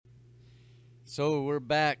So we're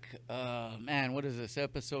back. Man, what is this?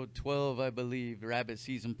 Episode 12, I believe. Rabbit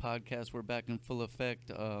Season Podcast. We're back in full effect.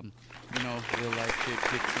 Real life shit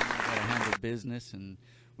kicks in. I gotta handle business, and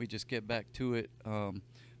we just get back to it.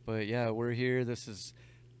 But yeah, we're here. This is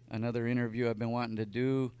another interview I've been wanting to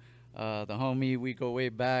do. The homie, we go way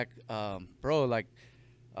back. Bro, like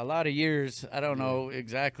a lot of years. I don't know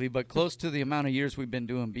exactly, but close to the amount of years we've been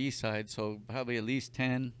doing B-sides. So probably at least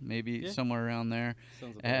 10, maybe somewhere around there.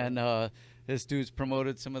 This dude's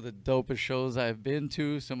promoted some of the dopest shows I've been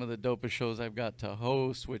to, some of the dopest shows I've got to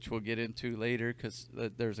host, which we'll get into later because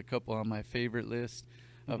there's a couple on my favorite list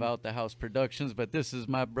of Outdahouse Productions. But this is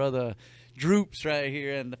my brother Droops right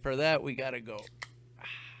here, and for that we got to go.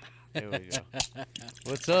 There we go.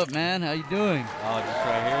 What's up, man? How you doing? Oh, just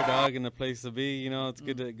right here, dog, in the place to be. You know, it's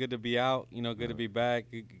good to be out. You know, good to be back.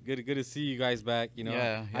 Good to see you guys back. You know,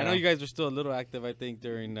 yeah. I know you guys were still a little active, I think,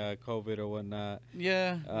 during COVID or whatnot.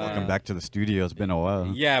 Yeah. Welcome back to the studio. It's been a while.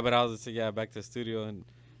 Yeah, but I was just back to the studio, and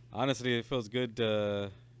honestly, it feels good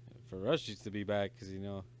for us just to be back because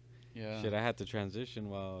shit, I had to transition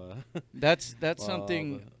while. That's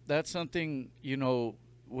something. That's something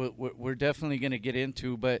we're definitely gonna get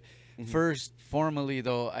into, but. First, formally,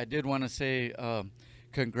 though, I did want to say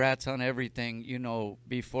congrats on everything,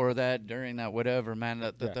 before that, during that, whatever, man,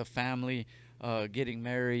 the family, getting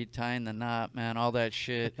married, tying the knot, man, all that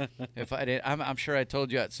shit. If I did, I'm sure I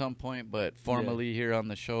told you at some point, but formally here on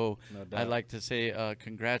the show, I'd like to say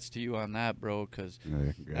congrats to you on that, bro, because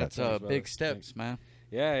that's big steps, man.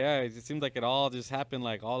 Yeah, it seems like it all just happened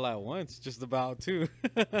like all at once, just about too.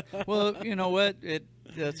 Well, you know what?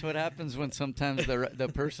 That's what happens when sometimes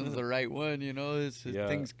the person's the right one.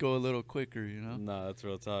 Things go a little quicker. No, that's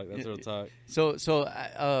real talk. That's real talk. So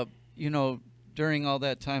during all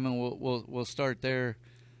that time, and we'll start there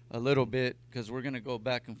a little bit because we're gonna go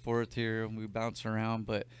back and forth here and we bounce around.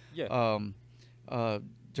 But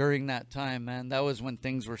during that time, man, that was when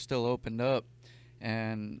things were still opened up.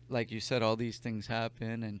 And like you said, all these things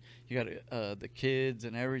happen, and you got the kids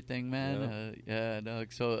and everything, man.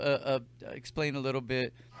 Doug. So explain a little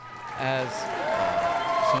bit as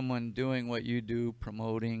someone doing what you do,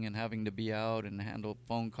 promoting and having to be out and handle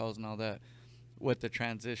phone calls and all that, what the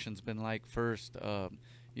transition's been like first,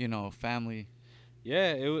 family.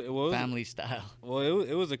 Yeah, it was family style. Well,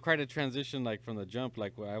 it was quite a transition, like from the jump.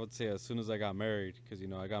 Like I would say, as soon as I got married, because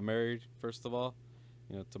I got married first of all,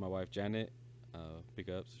 to my wife Janet. Big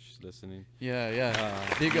ups, she's listening. Yeah.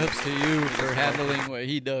 Big ups to you for handling what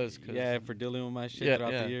he does. For dealing with my shit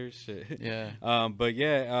throughout the years. Shit. Yeah.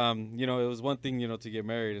 It was one thing, to get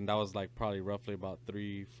married, and that was like probably roughly about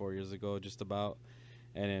 3-4 years ago, just about,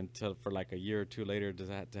 and then for like a year or two later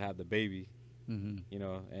to have the baby, and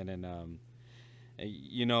then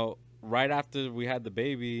right after we had the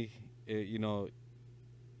baby, it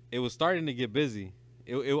was starting to get busy.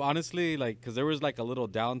 It honestly, like, because there was like a little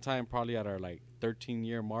downtime probably at our like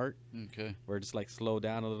 13-year mark. Okay. Where it just like slowed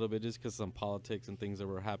down a little bit just because some politics and things that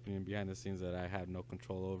were happening behind the scenes that I had no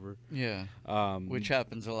control over. Yeah. Which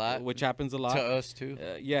happens a lot. To us too.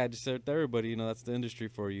 Just to everybody. That's the industry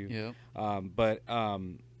for you. Yeah.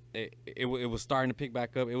 It was starting to pick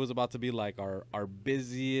back up. It was about to be like our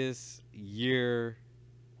busiest year,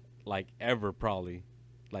 like ever probably.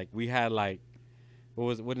 Like we had like.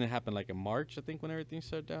 Wouldn't it happen like in March, I think, when everything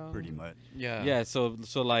shut down? Pretty much. Yeah. Yeah, so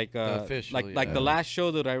like officially, the last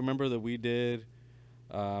show that I remember that we did,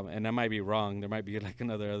 and I might be wrong. There might be like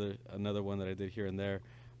another one that I did here and there,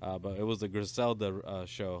 but it was the Griselda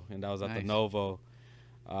show, and that was at the Novo,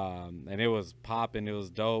 and it was popping. It was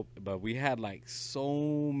dope, but we had like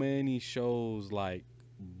so many shows like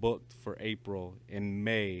booked for April and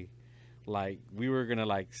May, like we were gonna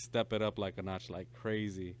like step it up like a notch, like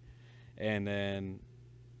crazy. And then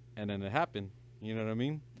it happened. You know what I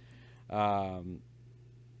mean?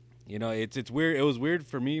 It's weird. It was weird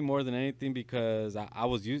for me more than anything because I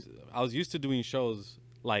was used to doing shows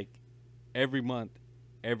like every month,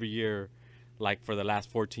 every year, like for the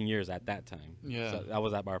last 14 years at that time. Yeah. So that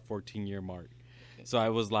was at our 14-year mark. So I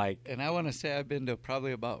was like, and I want to say I've been to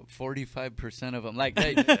probably about 45% of them. Like,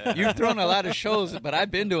 hey, you've thrown a lot of shows, but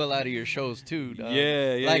I've been to a lot of your shows too. Dog.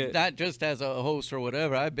 Yeah. Not just as a host or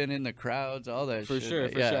whatever. I've been in the crowds, all that. For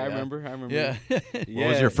shit. sure. I remember. Yeah. What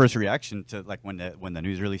was your first reaction to like when the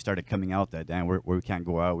news really started coming out that damn we can't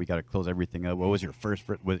go out, we got to close everything up? What was your first?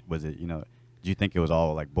 Was it did you think it was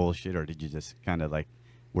all like bullshit, or did you just kind of like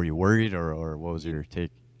were you worried, or what was your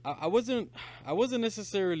take? I wasn't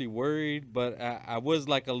necessarily worried, but I was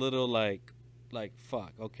like a little like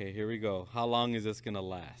fuck, okay, here we go. How long is this gonna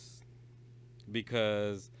last?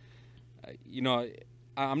 Because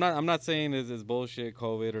I'm not saying this is bullshit,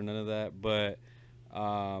 COVID or none of that, but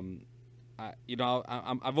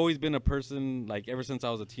I've always been a person, like, ever since I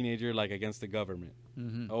was a teenager, like, against the government.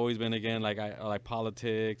 Always been, again, like, I like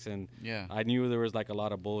politics, and I knew there was, like, a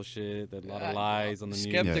lot of bullshit, a lot of lies on the news.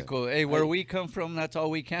 Skeptical. Hey, where we come from, that's all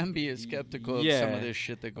we can be, is skeptical of some of this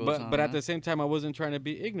shit that goes on. But at the same time, I wasn't trying to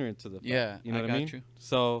be ignorant to the fact. Yeah, you know what I mean? You.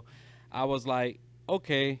 So I was like,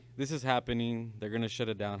 okay, this is happening. They're going to shut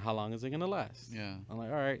it down. How long is it going to last? Yeah. I'm like,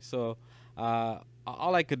 all right. So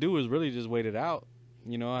all I could do was really just wait it out.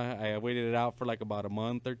 You know, I waited it out for like about a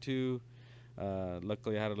month or two.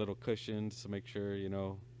 Luckily, I had a little cushion to make sure, you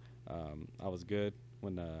know, I was good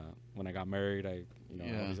when I got married. I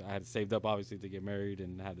had saved up obviously to get married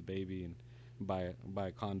and had the baby and buy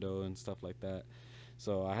a condo and stuff like that.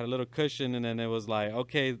 So I had a little cushion, and then it was like,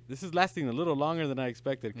 okay, this is lasting a little longer than I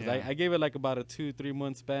expected, because I gave it like about a 2-3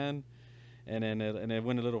 month span, and then it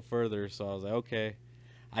went a little further. So I was like, okay,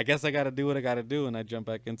 I guess I got to do what I got to do, and I jumped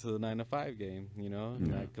back into the 9-to-5 game, you know,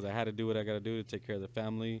 because I had to do what I got to do to take care of the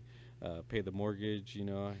family, pay the mortgage, you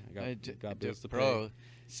know. I got bills to pay.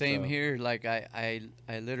 Same here. Like I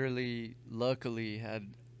literally, luckily, had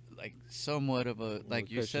like somewhat of a, like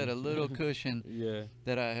you said, a little cushion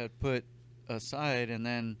that I had put aside, and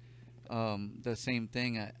then the same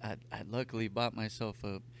thing, I luckily bought myself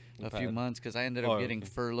a few months, because I ended up getting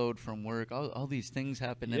furloughed from work. All these things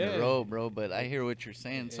happened in a row, bro, but I hear what you're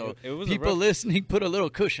saying. So it was people listening, put a little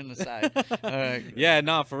cushion aside. All right. Yeah,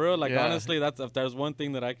 no, for real. Like, honestly, if there's one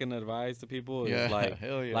thing that I can advise to people, is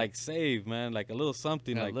like save, man, like a little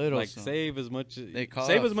something, save as much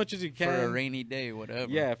as you can for a rainy day,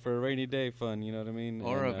 whatever. Yeah, for a rainy day fun, you know what I mean?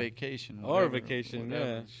 Or a vacation. Or a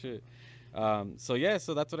vacation, shit.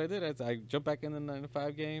 So that's what I did. I jumped back in the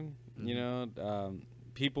 9-to-5 game. You know,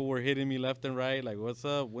 people were hitting me left and right, like, what's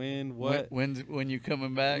up, what? When you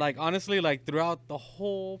coming back? Like, honestly, like, throughout the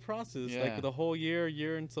whole process, like the whole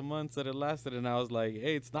year and some months that it lasted, and I was like,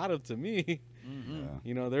 hey, it's not up to me.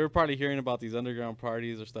 You know, they were probably hearing about these underground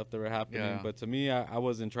parties or stuff that were happening, but to me, I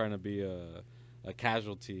wasn't trying to be a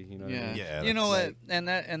casualty, you know what I mean? Yeah, you know what, and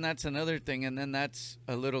that's another thing, and then that's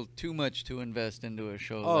a little too much to invest into a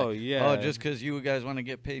show. Just because you guys want to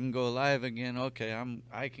get paid and go live again, okay,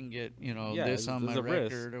 I can get, you know, this on my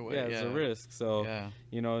record or whatever. It's a risk. So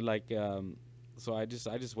you know, like, so I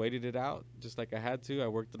just waited it out, just like I had to. I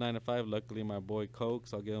worked the 9-to-5. Luckily, my boy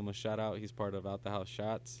Cokes, I'll give him a shout out. He's part of Outdahouse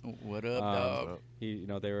Shots. What up, dog? You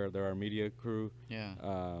know, they're our media crew. Yeah.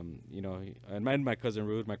 You know, and my cousin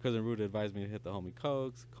Rude. My cousin Rude advised me to hit the homie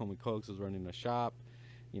Cokes. Homie Cokes was running a shop.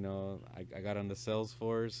 You know, I got on the sales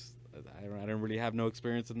force. I don't really have no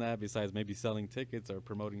experience in that, besides maybe selling tickets or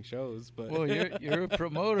promoting shows. But well, you're a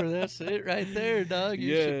promoter. That's it right there, dog.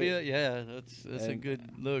 You should be. That's a good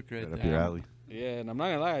look right there. Up your alley. Yeah, and I'm not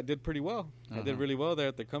gonna lie, I did pretty well. I did really well there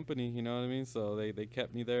at the company, you know what I mean? So they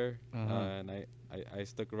kept me there, and I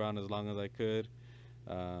stuck around as long as I could.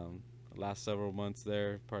 Last several months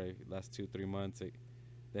there, probably last 2-3 months,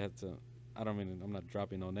 they had some. I'm not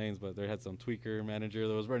dropping no names, but they had some tweaker manager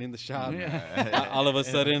that was running the shop all of a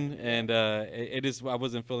sudden, and it just, I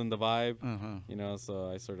wasn't feeling the vibe, you know, so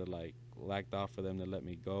I sort of like lacked off for them to let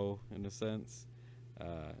me go, in a sense.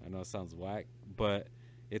 I know it sounds whack, but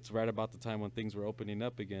it's right about the time when things were opening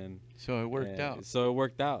up again. So it worked out. So it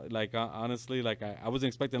worked out. Like, honestly, like, I wasn't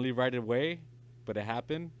expecting to leave right away, but it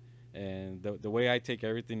happened. And the way I take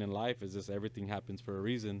everything in life is just everything happens for a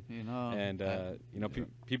reason. You know, and you know,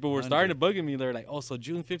 people were starting to bug me. They're like, "Oh, so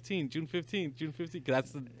June 15th, June 15th, June 15th."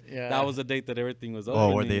 Because that was the date that everything was open.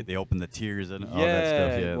 Oh, where they opened the tiers and all that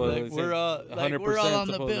stuff. Yeah, well, like, we're all on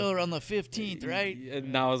the bill on the 15th, right?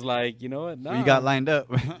 And I was like, you know what? Nah. You got lined up.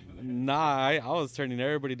 I was turning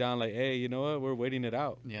everybody down. Like, hey, you know what? We're waiting it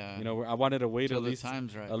out. Yeah. You know, I wanted to wait at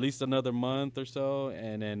least another month or so,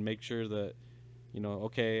 and then make sure that, you know,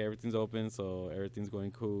 okay, everything's open, so everything's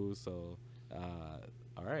going cool. So,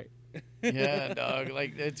 all right. Yeah, dog.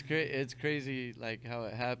 Like, it's crazy, like, how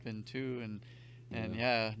it happened too, and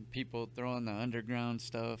people throwing the underground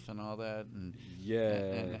stuff and all that, and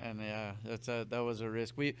that was a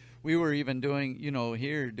risk. We were even doing, you know,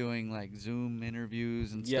 doing like Zoom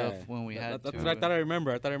interviews and stuff when we had to. That's what I thought I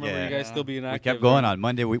remember. You guys still being active. We kept going on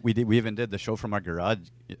Monday. We even did the show from our garage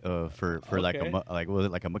for like a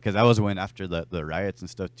month, because that was when after the riots and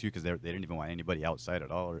stuff too, because they didn't even want anybody outside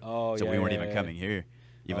at all. So we weren't even coming here.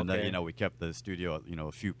 Even though, you know, we kept the studio, you know,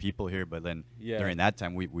 a few people here, but then during that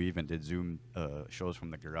time, we even did Zoom shows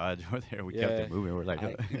from the garage over there. We kept it moving. We're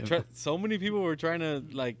like, so many people were trying to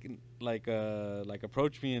like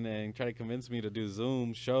approach me and try to convince me to do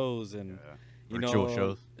Zoom shows and virtual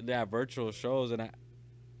shows. Yeah, virtual shows, and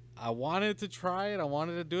I wanted to try it. I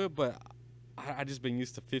wanted to do it, but I just been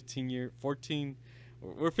used to 14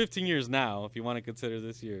 we're 15 years now, if you want to consider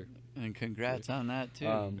this year. And congrats on that too.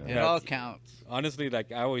 It yeah, all counts. Honestly,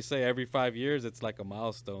 like I always say, every 5 years it's like a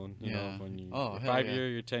milestone. You know, when you hell 5 yeah. year,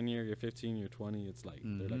 you're 10 year, you're 15, you're 20. It's like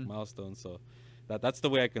they're like Mhm. milestones. So that's the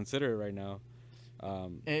way I consider it right now.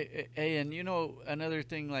 Hey, and you know, another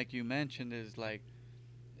thing like you mentioned is like,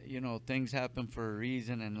 you know, things happen for a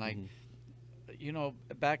reason, and like, you know,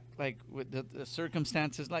 back like with the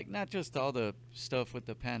circumstances, like not just all the stuff with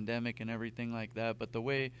the pandemic and everything like that, but the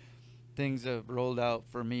way things have rolled out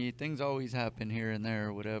for me. Things always happen here and there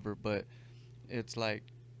or whatever, but it's like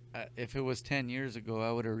if it was 10 years ago,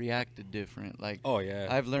 I would have reacted different. Like, Oh yeah,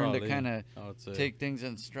 I've learned probably, to kind I of would say. take things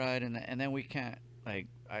in stride, and then we can't, like,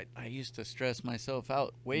 I used to stress myself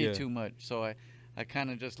out way Yeah. too much, so I kind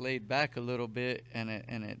of just laid back a little bit, and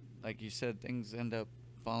it like you said, things end up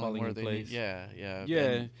falling where in they place. need. Yeah. Yeah.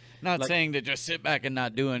 And not Like- saying to just sit back and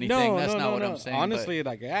not do anything. No, That's no, not no, what no. I'm saying. Honestly,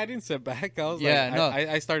 like I didn't sit back. I was Yeah, like, no.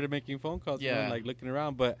 I started making phone calls, Yeah. like looking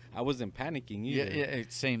around, but I wasn't panicking either. yeah,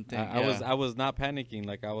 it's same thing. I was not panicking.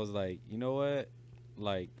 Like I was like, you know what?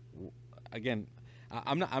 Like, again,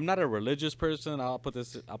 I'm not a religious person. I'll put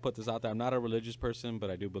this out there. I'm not a religious person,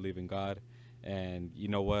 but I do believe in God. And you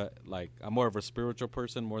know what? Like, I'm more of a spiritual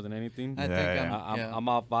person more than anything. I think Yeah. I'm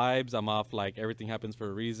off vibes. I'm off like everything happens for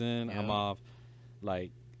a reason. Yeah. I'm off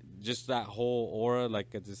like just that whole aura, like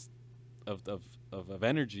it's just of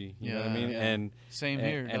energy. You know what I mean? Yeah. And Same and,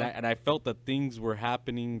 here. and dog. I felt that things were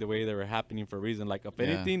happening the way they were happening for a reason. Like if Yeah.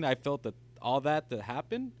 anything, I felt that all that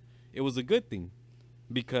happened, it was a good thing,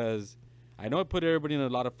 because I know it put everybody in a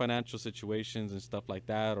lot of financial situations and stuff like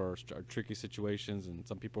that, or tricky situations, and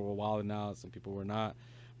some people were wilding out, some people were not.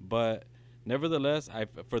 But nevertheless,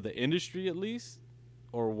 for the industry at least,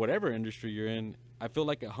 or whatever industry you're in, I feel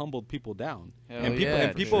like it humbled people down. Hell And people yeah,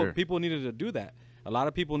 and for people sure. people needed to do that. A lot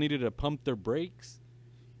of people needed to pump their brakes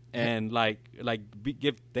and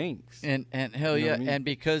give thanks. And hell You know yeah, what I mean? and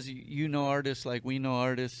because you know artists, like we know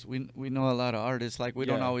artists, we know a lot of artists. Like we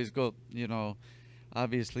don't Yeah. always go, you know,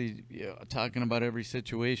 obviously talking about every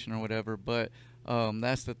situation or whatever. But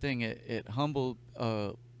that's the thing. It humbled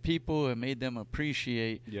people and made them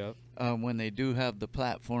appreciate Yep. when they do have the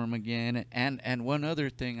platform again. And one other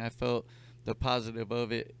thing I felt the positive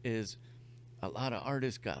of it is a lot of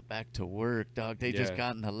artists got back to work, dog. They just Yeah.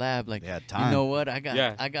 got in the lab, like, They had you time. know what? I got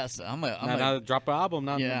Yeah. some. Now drop an album.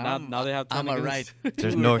 Now they have time. I'm to a get right.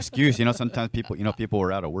 There's no excuse. You know, sometimes people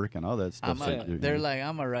were out of work and all that stuff. They're like,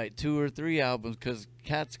 I'm gonna write 2 or 3 albums because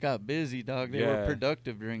cats got busy, dog. They were Yeah.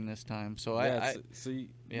 productive during this time. So you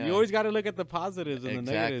Yeah. always got to look at the positives and the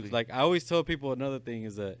Exactly. negatives. Like I always tell people, another thing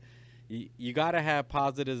is that you got to have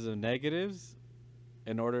positives and negatives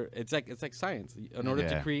in order. It's like science. In order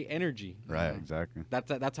to Yeah. create energy. right, exactly.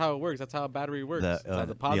 That's how it works. That's how a battery works. The, It's like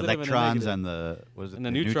the positive electrons and and the what is it? And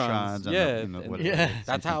the neutrons. and Yeah, the, you know, and- whatever. yeah.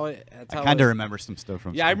 That's how it. That's how I kind it- of remember some stuff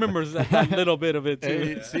from. Yeah, I school. remember that little bit of it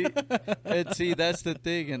too. Hey, see, that's the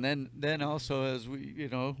thing. And then also as we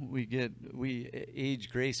we age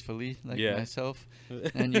gracefully, like Yeah. myself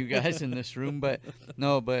and you guys in this room. But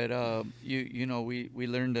we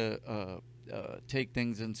learn to take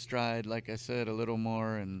things in stride, like I said, a little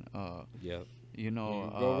more, and Yeah. you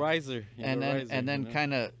know, Go riser. You and go then riser, and then you know?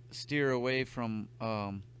 kind of steer away from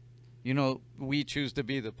we choose to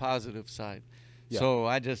be the positive side. Yeah. So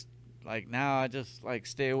I just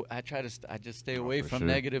stay. I just stay away for from sure.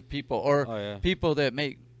 negative people, or Oh, yeah. people that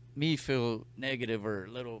make me feel negative or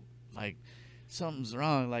little like something's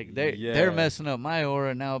wrong. Like they're Yeah. messing up my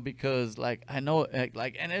aura now, because like I know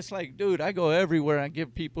like, and it's like, dude, I go everywhere. I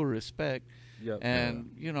give people respect. Yep.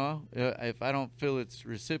 And if I don't feel it's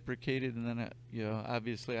reciprocated, and then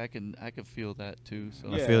obviously I can feel that too.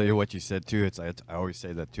 So I feel you what you said too. It's I always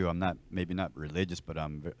say that too. I'm not religious, but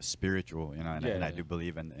I'm spiritual. You know, and I do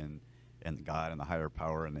believe in God and the higher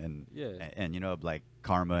power and like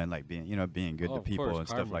karma and like being good Oh, to of people course, and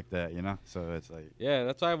stuff karma. like that. You know, so it's like Yeah,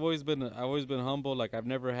 that's why I've always been humble. Like I've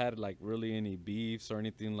never had like really any beefs or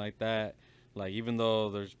anything like that. Like even though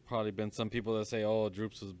there's probably been some people that say, "Oh,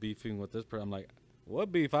 Droops was beefing with this person," I'm like,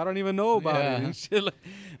 "What beef? I don't even know about Yeah. it." And shit.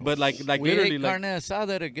 But like we literally, ate like carne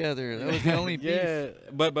asada together. That was the only beef. yeah.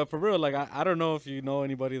 But for real, like I don't know if you know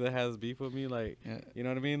anybody that has beef with me. Like Yeah. you know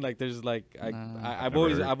what I mean? Like there's like Nah. I've never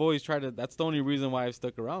heard. always tried to. That's the only reason why I've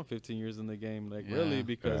stuck around 15 years in the game. Like Yeah. really,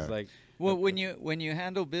 because Yeah. like Well, when you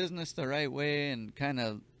handle business the right way and kind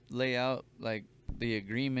of lay out like the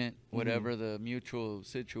agreement, whatever the mutual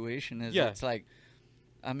situation is, Yeah. it's like,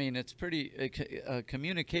 I mean, it's pretty.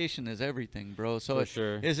 Communication is everything, bro. So For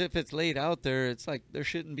sure. as if it's laid out there, it's like there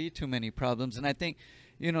shouldn't be too many problems. And I think,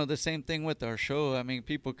 the same thing with our show. I mean,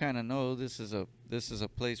 people kind of know this is a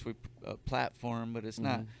place, a platform, but it's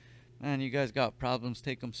not man, you guys got problems,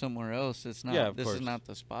 take them somewhere else. It's not. This is not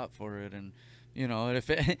the spot for it. And you know,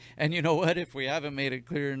 and you know what? If we haven't made it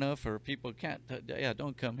clear enough, or people can't,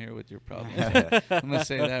 don't come here with your problems. I'm gonna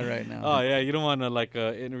say that right now. Oh yeah, you don't want to like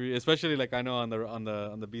interview, especially like I know on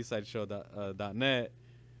the B-side show .net.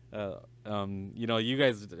 You know, you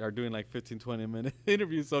guys are doing like 15-20 minute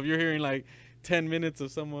interviews, so if you're hearing like 10 minutes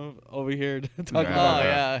of someone over here talking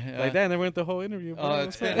about like that, and they went the whole interview. Oh,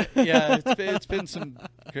 it's been some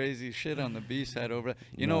crazy shit on the B side over.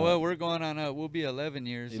 You know what? We're going on. We'll be 11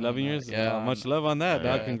 years. 11 years. Yeah, much love on that.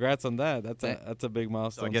 Dog. Congrats on that. That's a big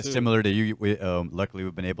milestone. So I guess similar to you, luckily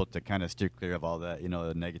we've been able to kind of steer clear of all that, you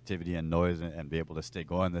know, the negativity and noise, and be able to stay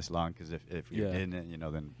going this long. Because if we didn't, you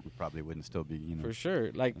know, then we probably wouldn't still be, you know. For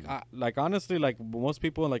sure. Like like honestly, like most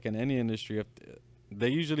people like in any industry, if they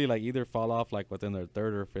usually like either fall off like within their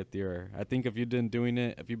 3rd or 5th year. I think if you've been doing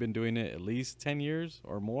it at least 10 years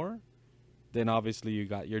or more, then obviously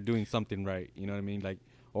you're doing something right. You know what I mean? Like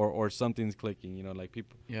or something's clicking. You know, like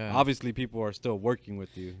people. Yeah. Obviously, people are still working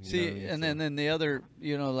with you. See, know what I mean? And then the other,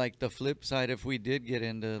 you know, like the flip side, if we did get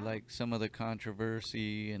into like some of the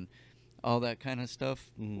controversy and all that kind of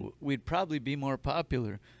stuff, we'd probably be more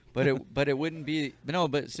popular. But it wouldn't be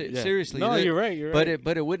seriously. No, you're right.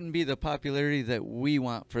 But it wouldn't be the popularity that we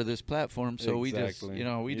want for this platform. So we just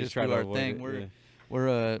do our thing. We're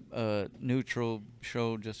a neutral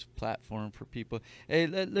show, just platform for people. Hey,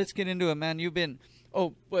 let's get into it, man. You've been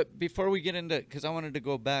but before we get into, because I wanted to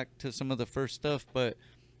go back to some of the first stuff, but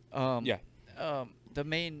the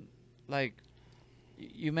main, like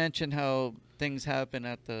you mentioned how things happen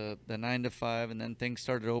at the 9 to 5, and then things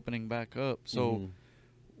started opening back up. So.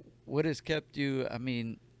 What has kept you, I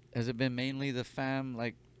mean, has it been mainly the fam,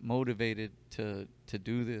 like, motivated to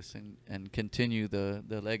do this and continue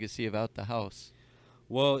the legacy of Out the House?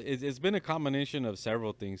 Well, it's been a combination of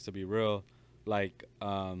several things, to be real. Like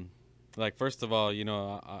first of all, you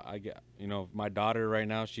know, I get, you know, my daughter right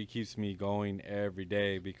now, she keeps me going every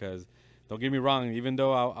day because, don't get me wrong, even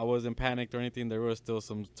though I wasn't panicked or anything, there was still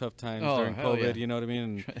some tough times during COVID, you know what I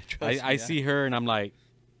mean? And I see her and I'm like,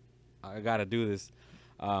 I got to do this.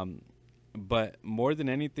 But more than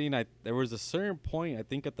anything, there was a certain point, I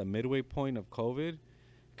think at the midway point of COVID,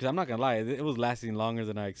 because I'm not gonna lie, it was lasting longer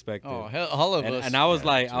than I expected. Oh, hell, all of us. And I was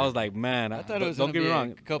like, man, I thought it was don't get me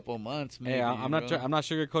wrong, a couple months. Maybe. Hey, I'm not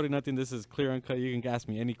sugarcoating nothing. This is clear uncut. You can ask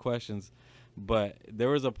me any questions. But there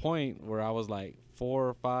was a point where I was like 4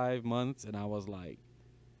 or 5 months, and I was like,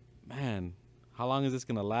 man, how long is this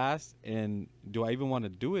gonna last? And do I even want to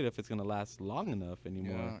do it if it's gonna last long enough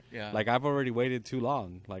anymore? Yeah. Like, I've already waited too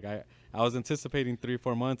long. Like I was anticipating 3 or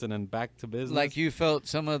 4 months and then back to business. Like you felt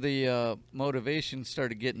some of the motivation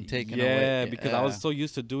started getting taken away. Yeah, because I was so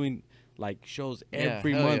used to doing like shows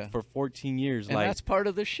every month for 14 years. And like that's part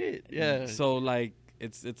of the shit. Yeah. So like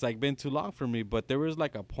it's like been too long for me. But there was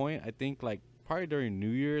like a point, I think, like probably during New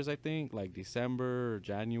Year's, I think, like December or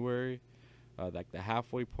January. Like the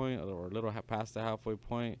halfway point or a little past the halfway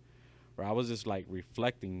point, where I was just like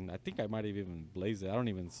reflecting. I think I might have even blazed it. I don't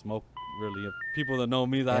even smoke really. If people that know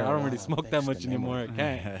me, I don't really smoke that much anymore. I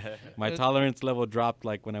can't. My tolerance level dropped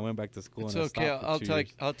like when I went back to school. It's and okay.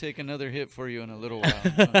 I'll take another hit for you in a little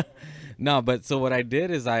while. No, but so what I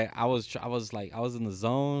did is I was in the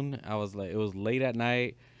zone. I was like, it was late at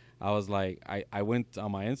night. I was like, I went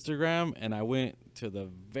on my Instagram and I went to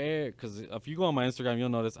because if you go on my Instagram, you'll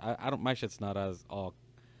notice my shit's not as all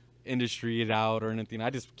industry out or anything. I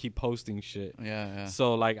just keep posting shit. Yeah.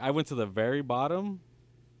 So like I went to the very bottom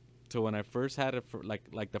to when I first had it for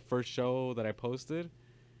like the first show that I posted,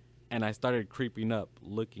 and I started creeping up,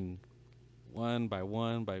 looking one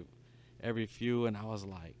by every few, and I was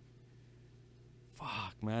like,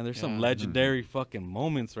 fuck, man, there's some legendary fucking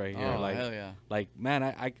moments right here. Like, hell yeah. Like, man,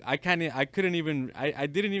 I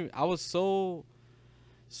was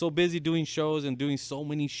so busy doing shows and doing so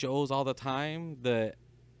many shows all the time that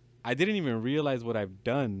I didn't even realize what I've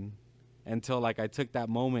done until like I took that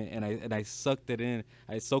moment and I sucked it in.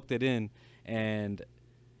 I soaked it in, and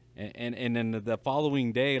then the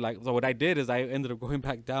following day, like, so what I did is I ended up going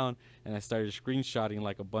back down and I started screenshotting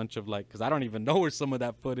like a bunch of like, because I don't even know where some of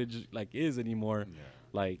that footage like is anymore. Yeah.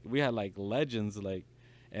 Like we had like legends, like,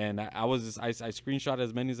 and I screenshot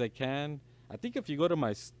as many as I can. I think if you go to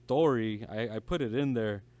my story, I put it in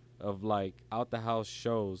there of like Out the House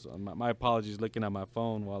shows. My apologies, looking at my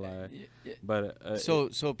phone while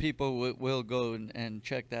so people will go and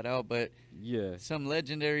check that out. But yeah, some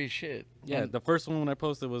legendary shit. Yeah, the first one when I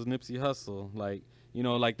posted was Nipsey Hussle. Like, you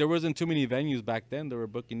know, like there wasn't too many venues back then that were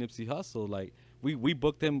booking Nipsey Hussle. Like we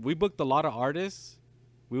booked him. We booked a lot of artists.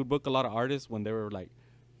 We would book a lot of artists when they were like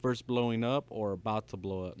first blowing up or about to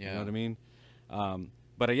blow up. Yeah. You know what I mean?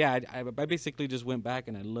 But yeah, I basically just went back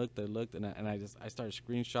and I looked, and I started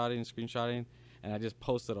screenshotting, and I just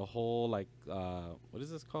posted a whole like what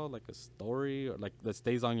is this called, like a story or like that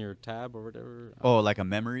stays on your tab or whatever. Oh, like a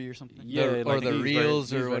memory or something. Yeah, or the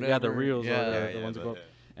reels or whatever. Yeah, the reels. Yeah, or the ones that go.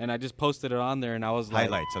 And I just posted it on there, and I was like,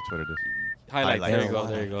 Highlights. That's what it is. Highlights.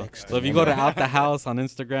 There you go. So if you go to Out the House on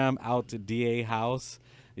Instagram, Out to DA House,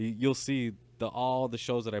 you'll see all the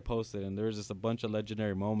shows that I posted, and there's just a bunch of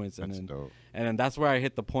legendary moments. That's dope. And then that's where I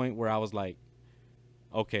hit the point where I was like,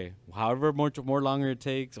 okay, however more longer it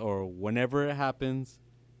takes, or whenever it happens,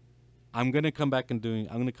 I'm gonna come back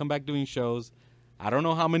doing shows. I don't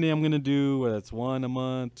know how many I'm gonna do, whether it's 1 a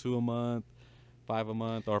month, 2 a month, 5 a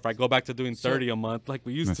month, or if I go back to doing 30 a month like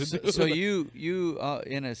we used to do. So you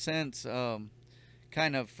in a sense,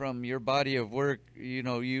 kind of from your body of work,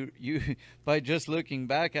 you by just looking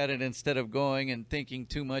back at it instead of going and thinking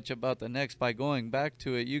too much about the next, by going back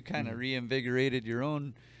to it, you kind of reinvigorated your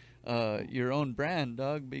own brand,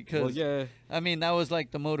 dog, because I mean that was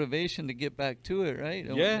like the motivation to get back to it, right?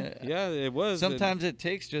 Yeah, it was. Sometimes it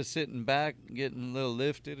takes just sitting back, getting a little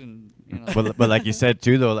lifted, and but like you said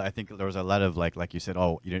too, though, I think there was a lot of like you said,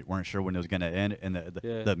 you weren't sure when it was gonna end, and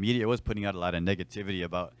the media was putting out a lot of negativity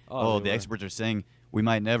about the experts are saying we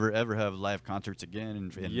might never ever have live concerts again in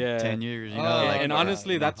 10 years, and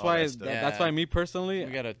honestly, that's why me personally,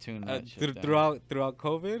 we gotta tune that shit throughout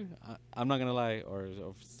COVID. I'm not gonna lie, or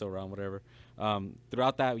still around, whatever.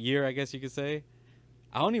 Throughout that year, I guess you could say,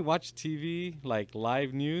 I only watched TV, like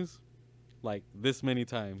live news, like this many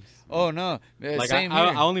times. Oh no, like same I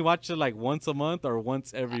here. only watch it like once a month or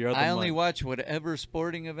once every other month. I only watch whatever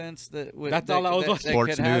sporting events that's all I was watching.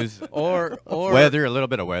 Sports news, or weather, a little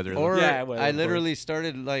bit of weather. Or weather, I literally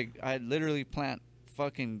started I literally plant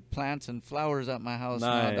fucking plants and flowers at my house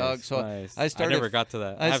now, dog. So I never got to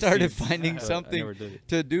that. I started finding something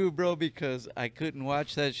to do, bro, because I couldn't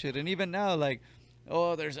watch that shit. And even now, like,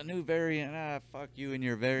 oh, there's a new variant. Fuck you and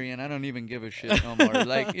your variant. I don't even give a shit no more.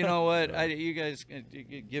 Like, you know what? You guys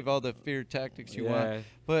give all the fear tactics you want.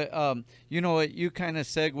 But, you know what? You kind of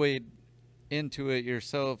segued into it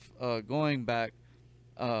yourself, going back.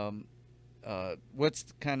 What's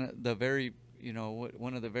kind of the very,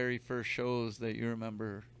 one of the very first shows that you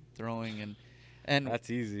remember throwing? And that's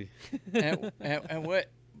easy. and what?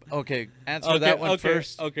 Okay, answer that one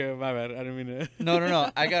first. Okay, my bad. I didn't mean to.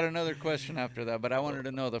 No. I got another question after that, but I wanted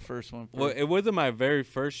to know the first one first. Well, it wasn't my very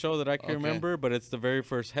first show that I can remember, but it's the very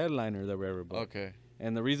first headliner that we ever booked. Okay.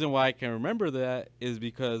 And the reason why I can remember that is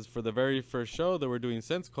because for the very first show that we're doing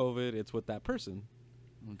since COVID, it's with that person.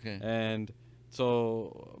 Okay. And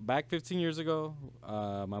so back 15 years ago,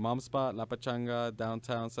 my mom's spot, La Pachanga,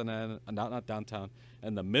 downtown Santa Ana, not downtown,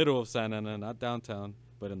 in the middle of Santa Ana, not downtown,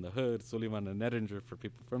 but in the hood, Sullivan and Nettinger, for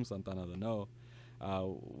people from Santa Ana to know.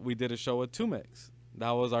 We did a show with Tumex.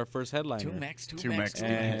 That was our first headliner.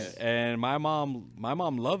 Tumex. And my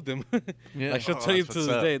mom loved him. Yeah. Like she'll tell you to this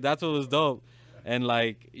day, that's what was dope. And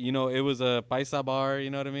like, it was a paisa bar,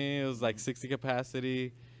 you know what I mean? It was like 60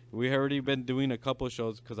 capacity. We had already been doing a couple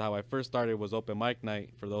shows because how I first started was open mic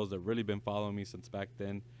night. For those that really been following me since back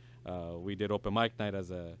then, we did open mic night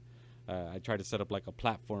as I tried to set up like a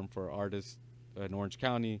platform for artists in Orange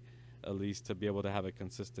County, at least to be able to have a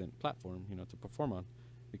consistent platform, to perform on,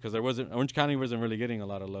 because Orange County wasn't really getting a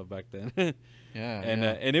lot of love back then.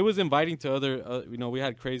 And it was inviting to other, we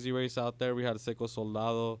had Crazy Race out there, we had Seco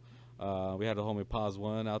Soldado, we had the homie Paz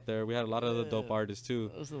One out there, we had a lot of the dope artists too.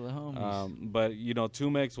 Those are the homies. But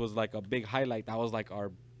Tumex was like a big highlight. That was like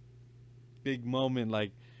our big moment,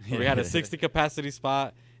 like where we had a 60 capacity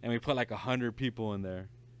spot and we put like 100 people in there.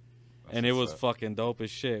 And it was fucking dope as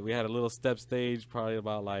shit. We had a little step stage, probably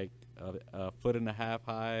about like a foot and a half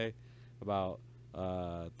high, about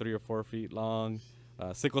 3 or 4 feet long.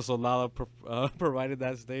 Sickle Soldado provided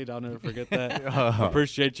that stage. I'll never forget that.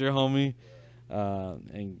 Appreciate your homie.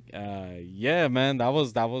 Yeah, man, that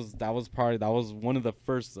was one of the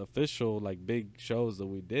first official like big shows that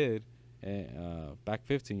we did back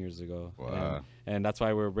 15 years ago. Wow. And that's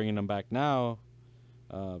why we're bringing them back now,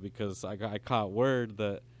 because I caught word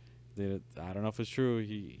that. I don't know if it's true.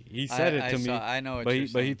 He said it to me. I know,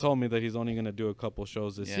 but he told me that he's only gonna do a couple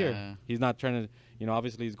shows this year. He's not trying to,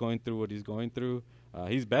 obviously he's going through what he's going through.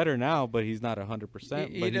 He's better now, but he's not 100%.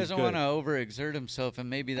 He doesn't want to overexert himself, and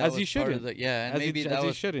maybe that was part of the and maybe that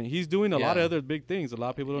he shouldn't. He's doing a lot of other big things. A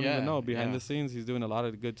lot of people don't even know behind the scenes. He's doing a lot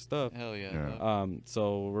of good stuff. Hell yeah.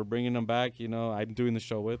 So we're bringing him back. I'm doing the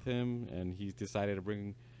show with him, and he's decided to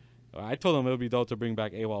bring. I told him it would be dope to bring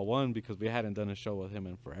back AWOL 1 because we hadn't done a show with him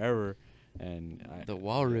in forever. And the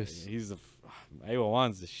Walrus. AWOL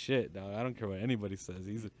 1's the shit, dog. I don't care what anybody says.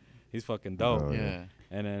 He's fucking dope. Oh, Yeah.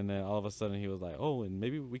 And then all of a sudden he was like, oh, and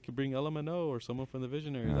maybe we could bring LMNO or someone from the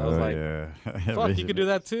Visionaries. I was like, fuck, you could do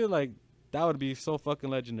that too. Like, that would be so fucking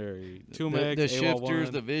legendary. The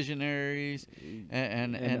shifters, the Visionaries,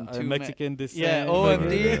 and Mexican descent. Yeah,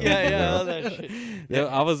 OMD. yeah, all that shit. Yeah,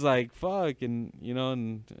 I was like, fuck, and you know,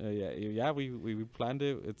 and we planned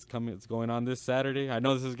it. It's coming. It's going on this Saturday. I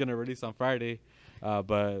know this is gonna release on Friday,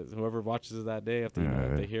 but whoever watches it that day, after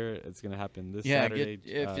if they hear it, it's gonna happen this Saturday.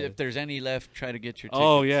 If there's any left, try to get your tickets.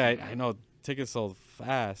 Oh yeah, I know tickets sold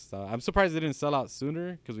fast. I'm surprised they didn't sell out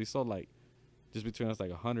sooner because we sold like. Just between us,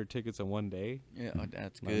 like 100 tickets in one day. Yeah,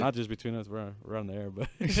 that's good. Not just between us, we're on there, but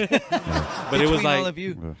but it was like all of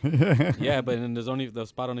you. Yeah, but then the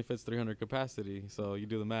spot only fits 300 capacity, so you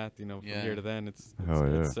do the math. You know, from here to then, it's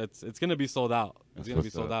gonna be sold out. It's gonna be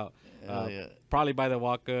sold out. Probably by the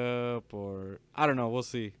walk up, or I don't know. We'll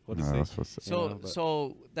see.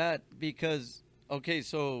 So that because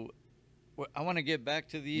so I want to get back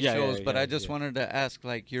to these shows, but I just wanted to ask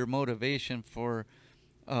like your motivation for.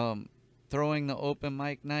 Throwing the open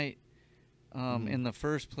mic night in the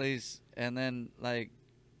first place, and then like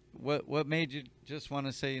what made you just want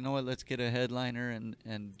to say, you know what, let's get a headliner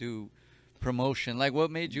and do promotion? Like,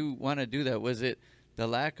 what made you want to do that? Was it the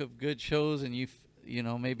lack of good shows and you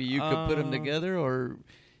know maybe you could put them together, or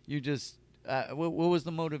you just what was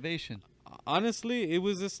the motivation? Honestly, it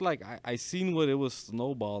was just like I seen what it was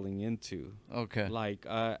snowballing into. Okay. Like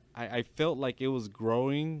I felt like it was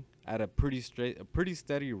growing at a pretty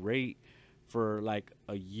steady rate for like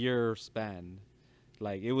a year span.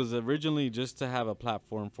 Like, it was originally just to have a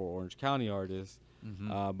platform for Orange County artists,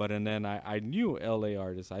 but and then I knew LA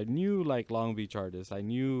artists, I knew like Long Beach artists, I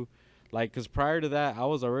knew like, because prior to that I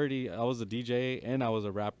was a DJ and I was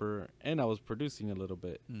a rapper and I was producing a little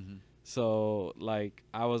bit. So like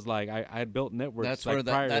I was like I had built networks. That's like, where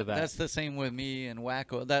prior to that. That's the same with me and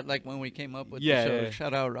Wacko. That like when we came up with the show.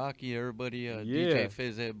 Shout out Rocky, everybody, DJ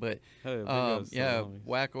Fizzit, but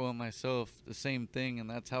Wacko and myself, the same thing, and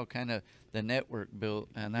that's how kind of the network built,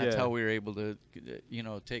 and that's how we were able to, you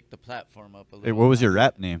know, take the platform up a little. Hey, what was your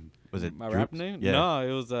rap name? Was it my Droops? rap name? Yeah. No,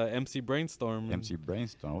 it was MC Brainstorm. MC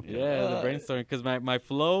Brainstorm. Okay. Yeah, the Brainstorm, because my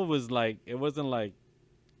flow was like, it wasn't like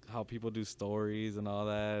how people do stories and all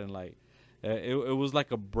that, and like it was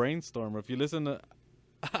like a brainstorm. If you listen to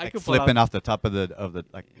like flipping off the top of the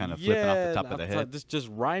like kind of flipping off the top of the head, just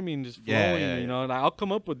rhyming, just flowing, you know. And I'll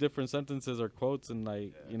come up with different sentences or quotes, and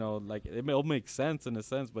like, you know, like it'll make sense in a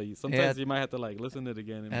sense, but sometimes you might have to like listen to it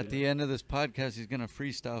again. And at the end of this podcast, he's gonna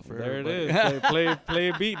freestyle for there everybody. It is. play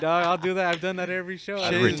a beat, dog. I'll do that. I've done that every show.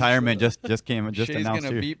 Retirement just announced Shay's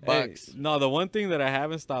gonna here. beatbox. Hey, no, the one thing that I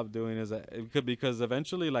haven't stopped doing is that because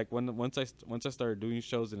eventually, like once I started doing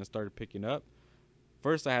shows and it started picking up,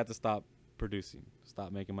 first I had to stop producing,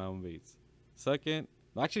 stop making my own beats. Second,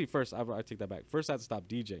 first I take that back. First I had to stop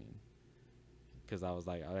DJing, because I was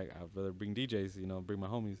like, I'd rather bring DJs, you know, bring my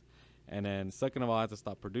homies. And then second of all, I had to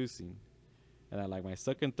stop producing. And at like my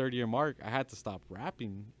second, third year mark, I had to stop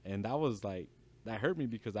rapping, and that was like, that hurt me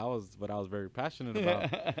because that was what I was very passionate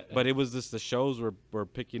about. But it was just the shows were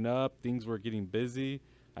picking up, things were getting busy.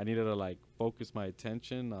 I needed to like focus my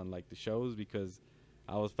attention on like the shows, because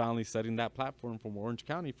I was finally setting that platform from Orange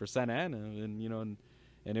County for Santa Ana, and you know, and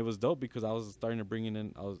it was dope because I was starting to bringing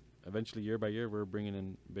in. I was eventually, year by year, we were bringing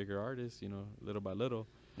in bigger artists, you know, little by little.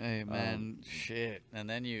 Hey man, shit. And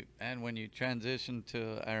then when you transitioned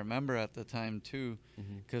to, I remember at the time too,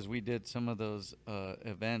 because we did some of those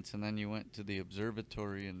events, and then you went to the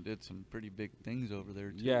observatory and did some pretty big things over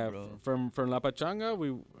there too. Yeah, bro. From La Pachanga,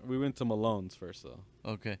 we went to Malone's first though.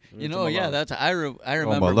 Okay, We you went to know, yeah, Malone's. that's I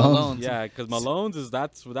remember Malone's. Malone's. Yeah, because Malone's is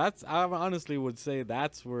that's I honestly would say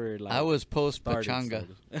that's where like I was post Pachanga.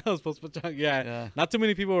 I was post Pachanga. Yeah, not too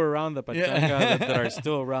many people were around the Pachanga that are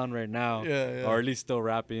still around right now, or at least still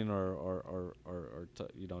rapping or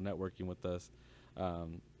you know, networking with us.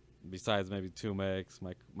 Besides maybe Tumex,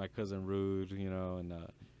 my cousin Rude, you know,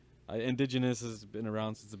 and Indigenous has been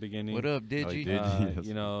around since the beginning. What up, Digi? Yes.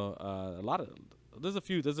 You know,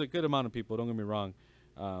 there's a good amount of people. Don't get me wrong,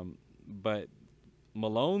 but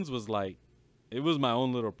Malone's was like, it was my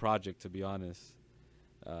own little project, to be honest.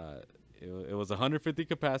 It was 150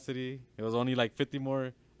 capacity. It was only like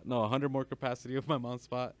 100 more capacity of my mom's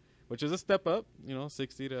spot, which is a step up, you know,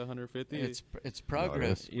 60 to 150. It's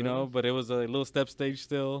progress, you know, but it was a little step stage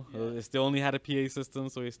still. It still only had a PA system,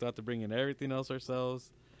 so we still had to bring in everything else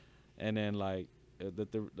ourselves. And then like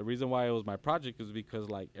the reason why it was my project is because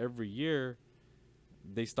like every year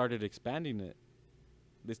they started expanding it.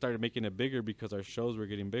 They started making it bigger because our shows were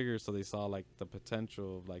getting bigger, so they saw like the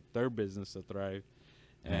potential of like their business to thrive.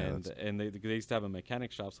 And they used to have a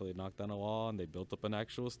mechanic shop, so they knocked down a wall and they built up an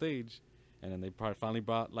actual stage. And then they finally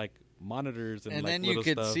brought like monitors and like then little you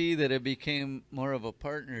could stuff. see that it became more of a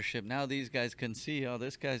partnership. Now these guys can see, oh,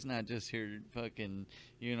 this guy's not just here fucking,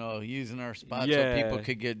 using our spot so people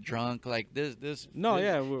could get drunk. Like this.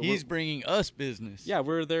 He's bringing us business. Yeah,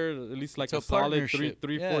 we're there at least like a solid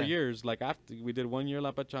 4 years. Like after we did 1 year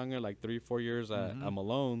La Pachanga, like 3-4 years at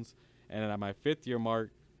Malone's, and then at my 5th year mark,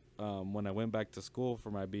 when I went back to school for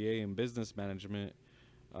my BA in business management.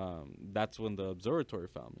 That's when the observatory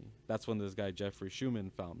found me. That's when this guy Jeffrey Schumann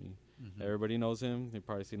found me. Everybody knows him. They've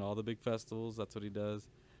probably seen all the big festivals. That's what he does.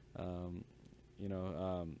 And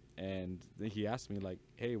he asked me like,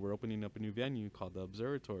 hey, we're opening up a new venue called the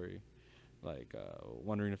Observatory. Like,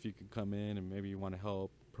 wondering if you could come in and maybe you want to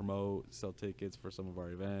help promote, sell tickets for some of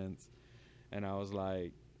our events. And I was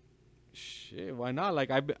like, shit, why not? Like,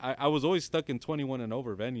 I was always stuck in 21 and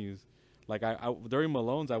over venues. Like I during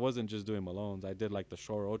Malone's, I wasn't just doing Malone's. I did like the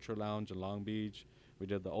Shore Ultra Lounge in Long Beach. We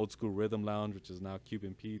did the Old School Rhythm Lounge, which is now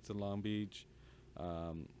Cuban Pete's in Long Beach.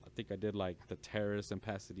 I think I did like the Terrace in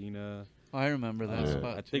Pasadena. I remember that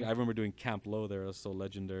spot. I remember doing Camp Low there. It was so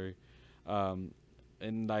legendary.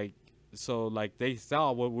 And like so like they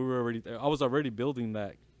saw what we were already. I was already building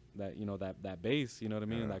that base. You know what I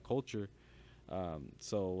mean? That culture.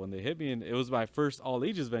 So when they hit me, and it was my first all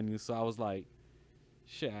ages venue, so I was like,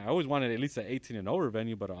 shit, I always wanted at least an 18 and over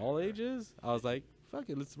venue, but all ages, I was like, fuck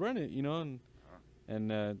it, let's run it,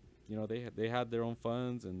 and they had their own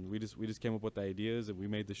funds, and we just came up with the ideas, and we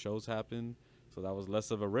made the shows happen. So that was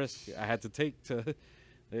less of a risk I had to take.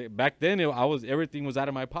 Back then, everything was out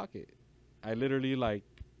of my pocket. I literally like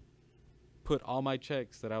put all my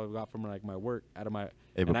checks that I got from like my work out of my,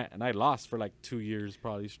 and I lost for like 2 years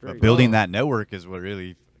probably straight. But building that network is what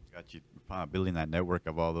really got you. Building that network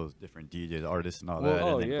of all those different DJs, artists, and all that,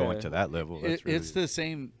 and then going to that level. It's the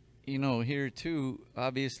same, here too.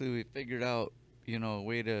 Obviously, we figured out, a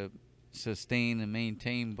way to sustain and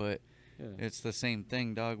maintain, but it's the same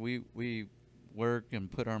thing, dog. We work and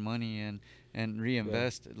put our money in and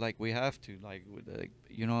reinvest like we have to, like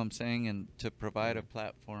you know what I'm saying, and to provide a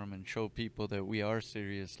platform and show people that we are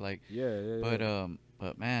serious, like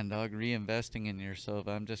But man, dog, reinvesting in yourself.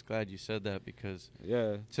 I'm just glad you said that, because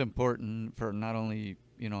it's important for not only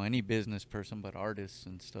any business person but artists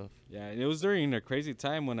and stuff. Yeah, and it was during a crazy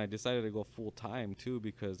time when I decided to go full time too,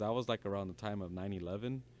 because that was like around the time of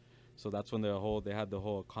 9/11, so that's when they had the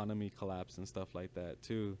whole economy collapse and stuff like that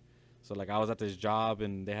too. So like I was at this job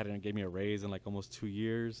and they hadn't gave me a raise in like almost 2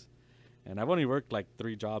 years, and I've only worked like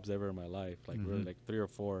 3 jobs ever in my life, like really like 3 or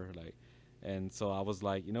 4, like. And so I was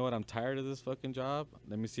like, you know what? I'm tired of this fucking job.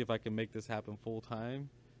 Let me see if I can make this happen full time,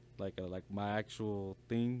 like my actual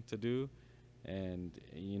thing to do. And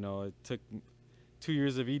it took 2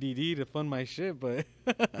 years of EDD to fund my shit, but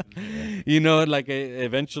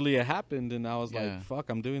eventually it happened, and I was like, fuck,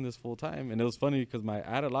 I'm doing this full time. And it was funny because I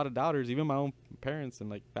had a lot of doubters. Even my own parents and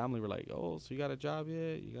like family were like, oh, so you got a job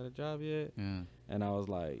yet? You got a job yet? Yeah. And I was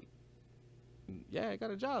like, yeah, I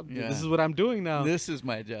got a job. Yeah. This is what I'm doing now. This is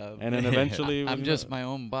my job. And then eventually, I'm just my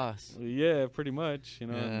own boss. Yeah, pretty much.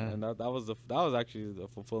 And that was actually the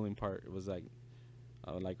fulfilling part. It was like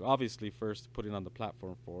obviously first putting on the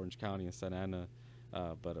platform for Orange County and Santa Ana,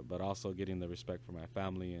 but also getting the respect for my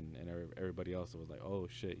family and everybody else. It was like, oh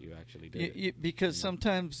shit, you actually did it. Because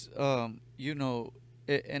sometimes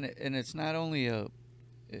it's not only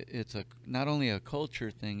a culture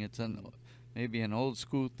thing. It's maybe an old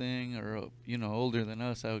school thing, or older than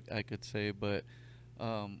us, I could say, but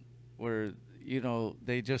where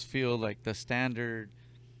they just feel like the standard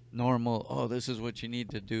normal, oh, this is what you need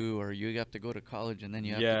to do, or you have to go to college and then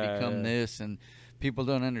you have to become this, and people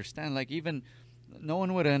don't understand. Like, even no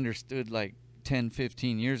one would have understood like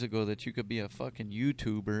 10-15 years ago that you could be a fucking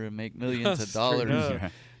YouTuber and make millions of dollars.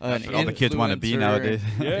 That's what all the kids want to be nowadays.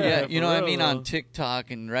 You know what I mean, on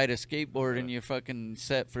TikTok, and ride a skateboard and you're fucking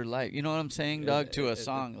set for life. You know what I'm saying, dog? To a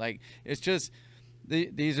song. Like, it's just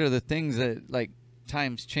these are the things that, like,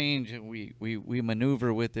 times change and we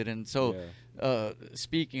maneuver with it. And so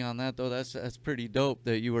speaking on that, though, that's pretty dope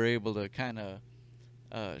that you were able to kind of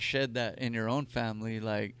shed that in your own family.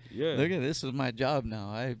 Like, look at this is my job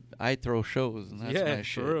now. I throw shows, and that's my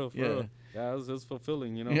shit. For real. Yeah, it was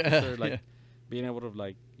fulfilling, for sure. Like, being able to,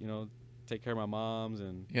 like, take care of my moms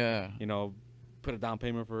and put a down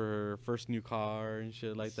payment for her first new car and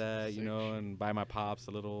shit like that, and buy my pops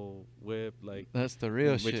a little whip. Like, that's the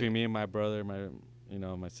real shit. Between me and my brother, my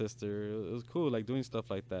sister, it was cool, like, doing stuff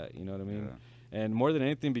like that. You know what I mean? Yeah. And more than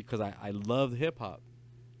anything, because I loved hip hop.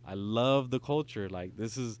 I love the culture. Like,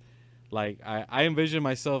 this is, like, I envision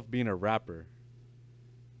myself being a rapper.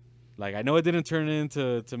 Like, I know it didn't turn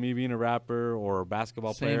into me being a rapper or a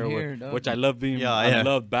basketball Same player, here, which I love being. Yeah, I yeah.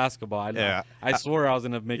 loved basketball. I swore I was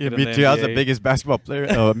gonna make it in me the too. I was the NBA. biggest basketball player.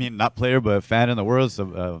 I mean, not player, but fan in the world.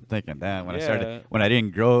 So thinking, damn, when I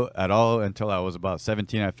didn't grow at all until I was about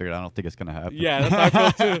 17, I figured I don't think it's gonna happen. Yeah, that's how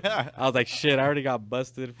I felt too. I was like, shit, I already got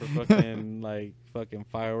busted for fucking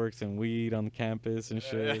fireworks and weed on campus and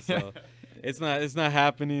shit. So it's not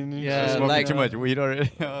happening. Yeah, Smoking like too much weed already.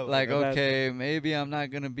 Like, okay, maybe I'm not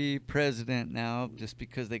gonna be president now just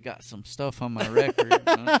because they got some stuff on my record.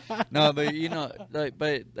 No, but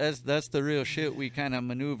but that's the real shit. We kind of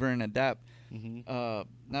maneuver and adapt,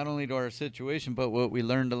 not only to our situation, but what we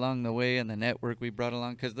learned along the way and the network we brought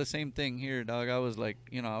along. Because the same thing here, dog. I was like,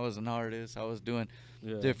 I was an artist. I was doing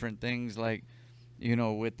different things, like,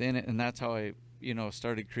 within it, and that's how I,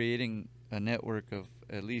 started creating a network of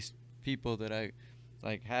at least people that I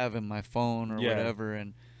like have in my phone or whatever,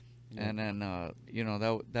 and then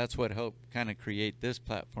that's what helped kind of create this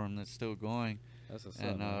platform that's still going. That's a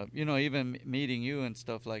and even meeting you and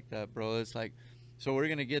stuff like that, bro. It's like, so we're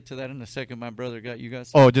gonna get to that in a second. My brother got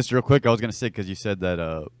Oh, just real quick, I was gonna say, because you said that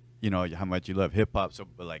how much you love hip hop. So,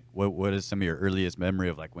 but like, what is some of your earliest memory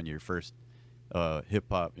of like when you first hip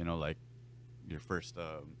hop? Like your first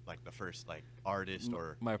like the first like artist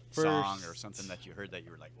or my song or something that you heard that you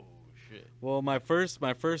were like, oh shit. Well, my first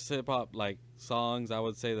hip hop like songs, I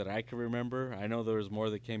would say that I can remember. I know there was more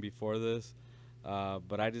that came before this,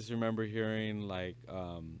 but I just remember hearing like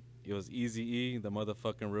it was Eazy-E, the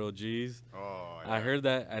motherfucking Real G's. Oh, yeah. I heard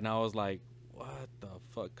that and I was like, what the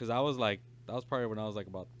fuck? Because I was like, that was probably when I was like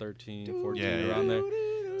about 13, 14, around there.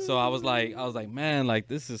 So I was like, man, like,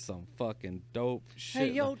 this is some fucking dope shit.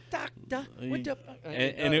 Hey, yo, doctor, what the?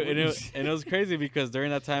 And it was crazy because during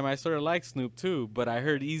that time I sort of liked Snoop too, but I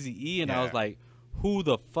heard Eazy-E and I was like, who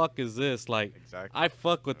the fuck is this? Like, I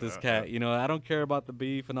fuck with this cat. I don't care about the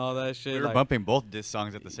beef and all that shit. We were bumping both diss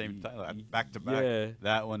songs at the same time, like, back to back. Yeah.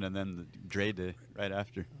 That one and then the Dre did right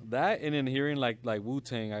after. That and then hearing like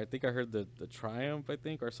Wu-Tang, I think I heard the Triumph,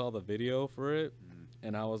 or saw the video for it,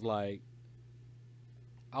 and I was like,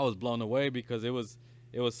 I was blown away because it was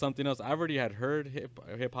something else. I already had heard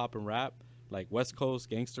hip hop and rap, like West Coast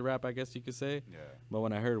gangster rap, I guess you could say. Yeah. But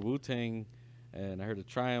when I heard Wu-Tang and I heard the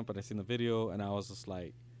Triumph and I seen the video and I was just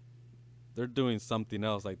like, they're doing something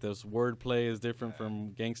else. Like, this wordplay is different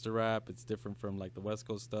from gangster rap. It's different from like the West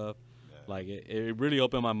Coast stuff. Yeah. Like it really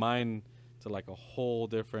opened my mind to like a whole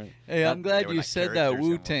different. Hey, I'm glad you said that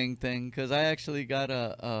Wu-Tang thing, because I actually got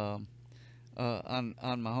a on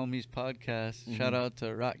my homie's podcast. Shout out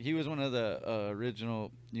to Rock. He was one of the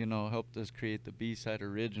original, helped us create the B-side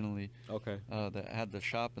originally. Okay. That had the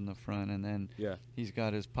shop in the front, and then he's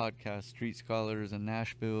got his podcast, Street Scholars in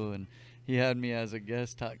Nashville, and he had me as a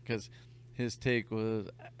guest talk because his take was,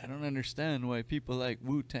 I don't understand why people like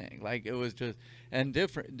Wu-Tang. Like, it was just, and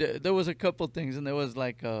different. There was a couple things, and there was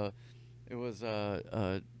like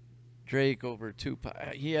Drake over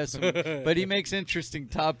Tupac. He has some, but he makes interesting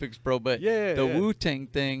topics, bro. But the Wu-Tang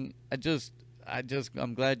thing,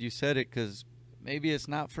 I'm glad you said it, because maybe it's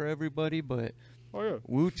not for everybody, but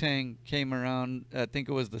Wu-Tang came around. I think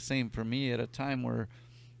it was the same for me at a time where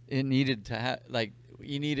it needed to have, like,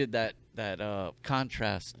 you needed that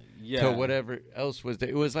contrast to whatever else was there.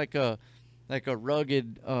 It was like a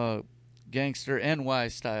rugged gangster NY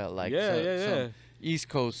style, like some East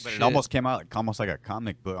Coast but shit. It almost came out almost like a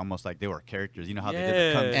comic book, almost like they were characters. You know how they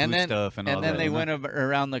did the kung fu stuff and all that. And then they went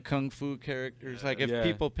around the kung fu characters. Like, if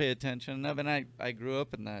people pay attention, and I grew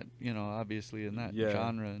up in that, obviously in that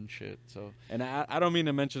genre and shit. So. And I don't mean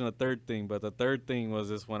to mention the third thing, but the third thing was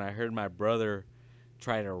this: when I heard my brother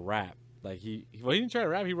try to rap. Like, he didn't try to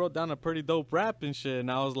rap. He wrote down a pretty dope rap and shit,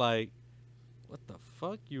 and I was like, what the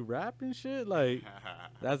fuck, you rapping shit? Like,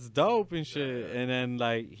 that's dope and shit. And then,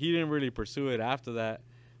 like, he didn't really pursue it after that,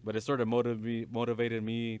 but it sort of motivated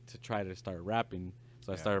me to try to start rapping.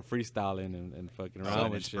 So I started freestyling and fucking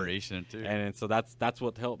around with inspiration shit. Too. And so that's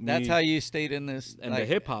what helped me. That's how you stayed in this, and the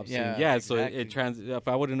hip hop scene. Yeah, exactly. So if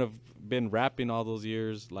I wouldn't have been rapping all those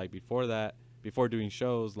years, like before that, before doing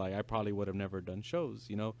shows, like, I probably would have never done shows,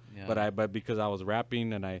 Yeah. But because I was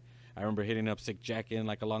rapping, and I remember hitting up Sick Jackin'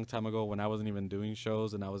 like a long time ago when I wasn't even doing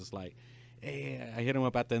shows, and I was just like, hey, I hit him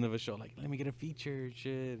up at the end of a show, like, let me get a feature,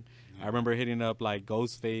 shit. I remember hitting up like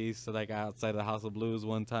Ghostface, like outside the House of Blues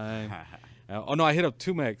one time. I hit up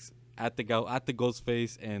Tumex at the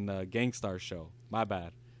Ghostface and Gangstar show. My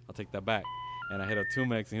bad, I'll take that back. And I hit up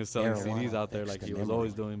Tumex, and he was selling CDs out there like he was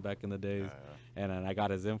always doing back in the days. And I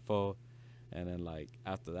got his info. And then like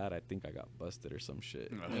after that, I think I got busted or some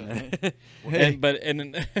shit. Hey.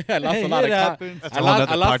 I lost a lot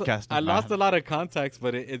of podcast. I lost a lot of contacts,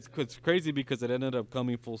 but it's crazy because it ended up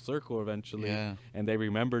coming full circle eventually. Yeah. And they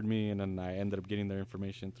remembered me, and then I ended up getting their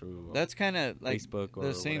information through That's kind of like Facebook or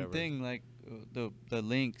the same whatever. thing. Like the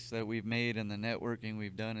links that we've made and the networking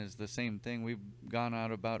we've done is the same thing. We've gone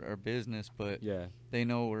out about our business, but Yeah. they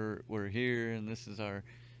know we're here and this is our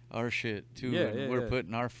shit too. Yeah, and yeah, we're yeah.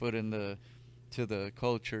 putting our foot in the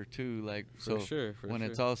culture too. Like For sure. when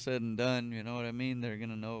it's all said and done, you know what I mean? They're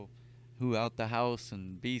gonna know who Out the House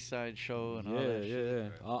and B-side show and all that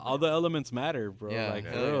shit. Yeah. All the elements matter, bro. Yeah, Like,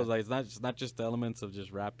 hell for real, yeah. like it's not just the elements of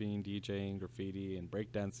just rapping, DJing, graffiti, and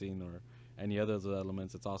breakdancing or any other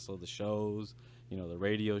elements. It's also the shows, the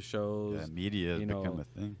radio shows. Yeah, media has become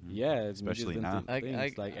a thing. Yeah, especially media's now. been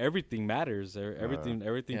things. Like everything matters. Everything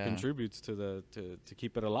Yeah. contributes to to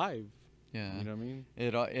keep it alive. Yeah. You know what I mean?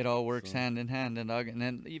 It all works So- hand in hand, and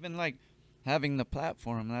then even like having the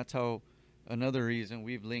platform. That's how another reason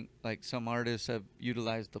we've linked. Like some artists have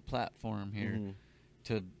utilized the platform here Mhm.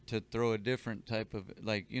 to throw a different type of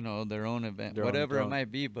like their own event, Their own- whatever their it own-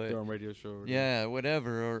 might be. But Their own radio show. yeah,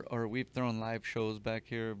 whatever. Or we've thrown live shows back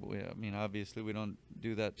here. But I mean, obviously we don't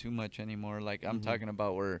do that too much anymore. Like I'm Mhm. talking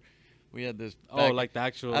about where we had this. Oh, back- like the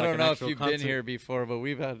actual. I like don't an know if actual you've concert. been here before, but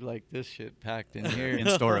we've had like this shit packed in here.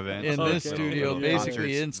 In-store events. In this Okay. studio, Yeah. basically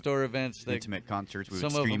Concerts, in-store events. Like intimate concerts. We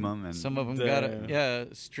would some of stream them, and some of them Damn.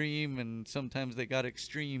 got stream, and sometimes they got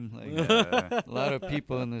extreme. Like yeah. a lot of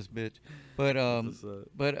people in this bitch. But What's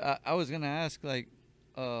up? I was gonna ask like,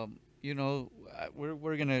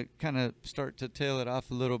 we're gonna kind of start to tail it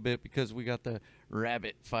off a little bit because we got the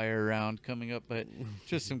rapid fire round coming up. But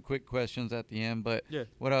just some quick questions at the end. But Yeah.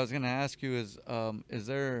 what I was gonna ask you is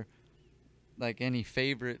there like any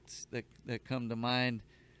favorites that come to mind?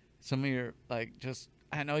 Some of your like just.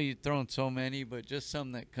 I know you've thrown so many, but just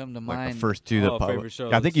some that come to like mind. the first two. Oh, favorite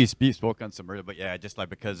shows. I think you spoke on some earlier, but yeah, just like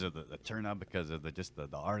because of the turnout, because of the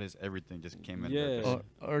artists, everything just came in. Yeah. Just,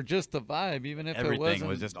 or just the vibe, even if Everything it wasn't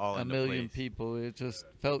was just all a into million place. people, it just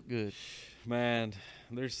felt good. Man,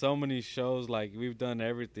 there's so many shows. Like we've done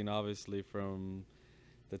everything, obviously, from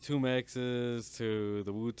the 2Mex's to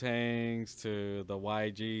the Wu-Tangs to the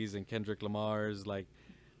YGs and Kendrick Lamar's. Like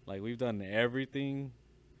we've done everything.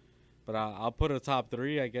 But I'll put a top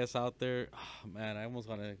 3, I guess, out there. Oh, man, I almost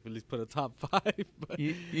want to at least put a top 5. But,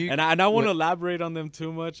 and I don't want to elaborate on them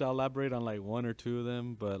too much. I'll elaborate on like 1 or 2 of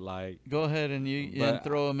them. But like, Go ahead and But-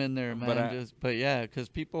 throw them in there, man. but Yeah, because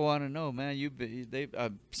people want to know, man.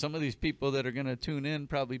 Some of these people that are gonna tune in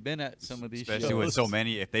probably been at some of these especially shows. with so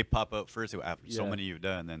many. If they pop up first, after so Yeah. many you've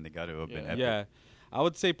done, then they got to have been epic. yeah, I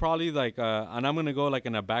would say probably like, and I'm going to go like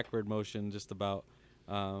in a backward motion just about,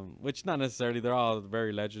 which not necessarily, they're all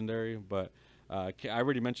very legendary, but I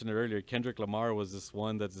already mentioned it earlier. Kendrick Lamar was this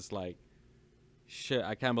one that's just like, shit,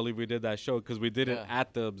 I can't believe we did that show because we did it Yeah.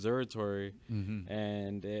 at the observatory, Mhm.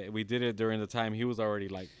 and we did it during the time he was already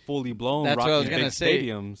like fully blown, That's what I was rocking gonna big say.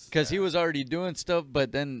 stadiums. Because he was already doing stuff,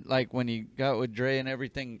 but then like when he got with Dre and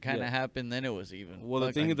everything kind of Yeah. happened, then it was even. Well, the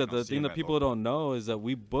fucking- thing that don't see him at people all. don't know is that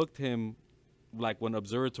we booked him like when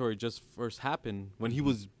Observatory just first happened, when he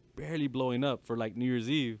was barely blowing up for like New Year's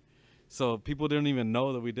Eve. So people didn't even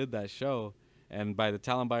know that we did that show. And by the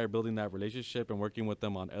talent buyer building that relationship and working with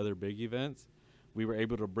them on other big events, we were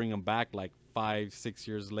able to bring him back like 5-6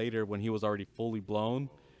 years later when he was already fully blown,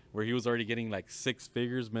 where he was already getting like 6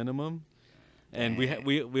 figures minimum. And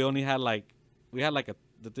we only had like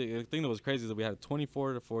the thing that was crazy is that we had a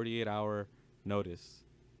 24 to 48 hour notice.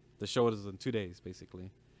 The show was in 2 days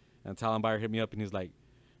basically. And talent buyer hit me up and he's like,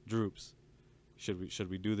 Droops, should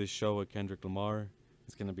we do this show with Kendrick Lamar?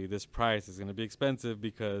 It's gonna be this price. It's gonna be expensive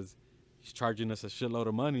because he's charging us a shitload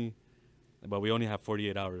of money, but we only have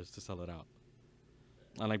 48 hours to sell it out.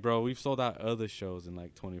 I'm like, bro, we've sold out other shows in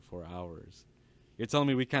like 24 hours. You're telling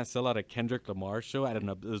me we can't sell out a Kendrick Lamar show at an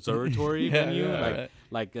observatory venue, yeah.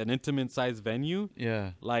 like an intimate sized venue?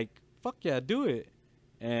 Yeah. Like, fuck yeah, do it.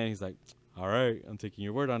 And he's like, all right, I'm taking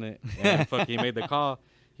your word on it. And fuck, he made the call.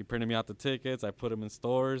 He printed me out the tickets. I put them in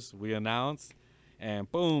stores. We announced.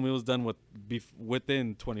 And boom, it was done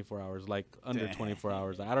within 24 hours, like under 24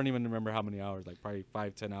 hours. I don't even remember how many hours, like probably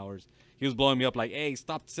 5-10 hours. He was blowing me up like, hey,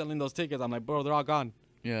 stop selling those tickets. I'm like, bro, they're all gone.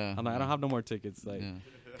 Yeah. I'm like, I don't have no more tickets. Like, Yeah.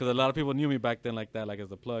 because a lot of people knew me back then like that, like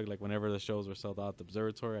as a plug. Like whenever the shows were sold out at the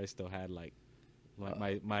observatory, I still had like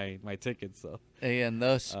my tickets. So Hey, and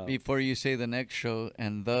thus, before you say the next show,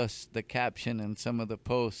 and thus the caption and some of the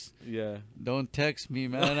posts, yeah, don't text me,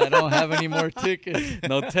 man. I don't have any more tickets.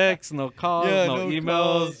 no texts, no calls, Yeah, no no emails.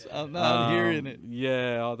 calls. I'm not hearing it.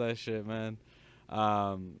 Yeah, all that shit, man.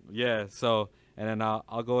 Yeah. So And then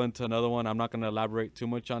I'll go into another one. I'm not going to elaborate too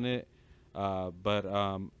much on it. But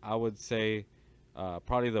I would say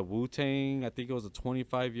probably the Wu-Tang. I think it was a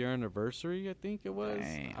 25-year anniversary. I think it was.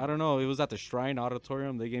 Damn. I don't know. It was at the Shrine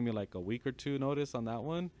Auditorium. They gave me like a week or two notice on that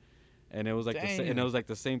one, and it was like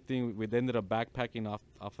the same thing. We ended up backpacking off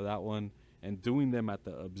of that one and doing them at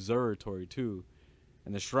the observatory too.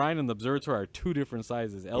 And the Shrine and the observatory are two different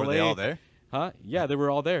sizes. Were they all there? Huh? Yeah, they were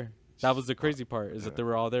all there. That was the crazy part, is that they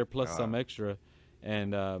were all there plus some extra.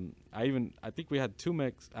 And I think we had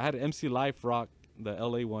Tumex. I had MC Life rock the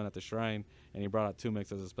LA one at the Shrine, and he brought out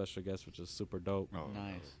Tumex as a special guest, which was super dope. Oh,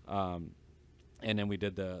 nice. And then we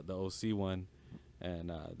did the OC one, and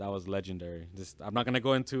that was legendary. I'm not gonna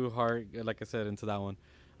go into hard, like I said, into that one.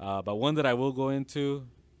 But one that I will go into,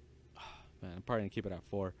 man, I'm probably gonna keep it at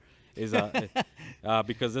 4. Is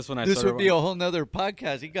because this one this would be a whole nother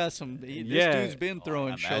podcast. He got some. This dude's been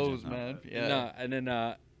throwing shows, huh? man. Yeah. No, and then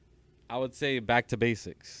I would say Back to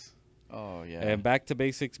Basics. Oh yeah. And Back to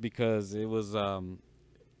Basics because it was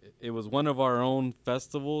one of our own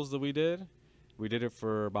festivals that we did. We did it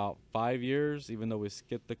for about 5 years, even though we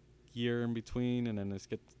skipped the year in between, and then we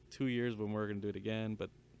skipped 2 years when we were gonna do it again, but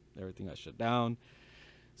everything got shut down.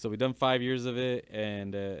 So we done 5 years of it,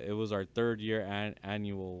 and it was our third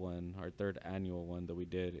annual one that we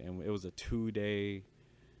did, and it was a 2-day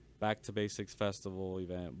Back to Basics festival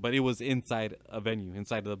event, but it was inside a venue,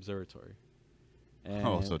 inside the observatory.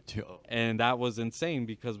 And, and that was insane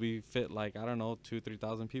because we fit like, I don't know,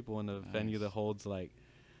 2,000-3,000 people in a venue that holds like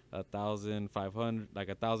 1,500, like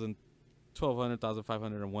 1,200,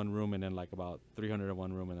 1,500 in one room, and then like about 300 in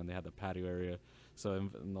one room, and then they had the patio area. So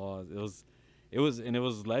it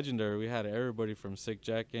was legendary. We had everybody from Sick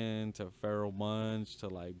Jackin' to Feral Munch to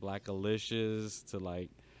like Black Alicious to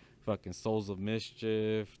like fucking Souls of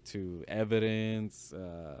Mischief to Evidence.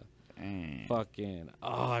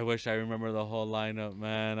 I wish I remember the whole lineup,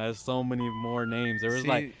 man. There's so many more names.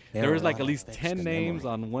 There was at least 10 names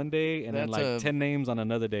on one day, and then like 10 names on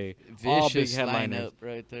another day. All big headliners lineup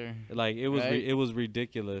right there. Like it was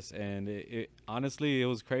ridiculous, and it honestly it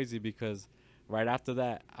was crazy because right after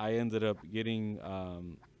that I ended up getting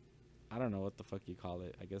I don't know what the fuck you call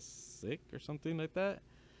it. I guess sick or something like that.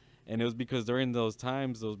 And it was because during those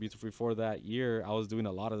times, before that year, I was doing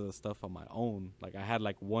a lot of the stuff on my own. Like I had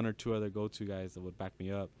like 1 or 2 other go-to guys that would back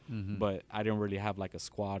me up, but I didn't really have like a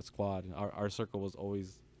squad. And our circle was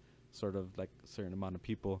always sort of like a certain amount of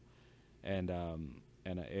people. And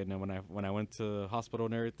then when I went to the hospital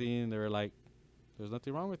and everything, they were like, "There's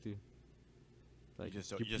nothing wrong with you." Like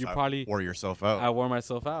you probably wore yourself out. I wore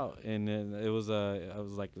myself out, and I was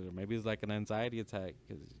like, maybe it's like an anxiety attack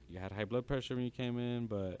because you had high blood pressure when you came in,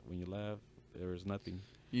 but when you left, there was nothing.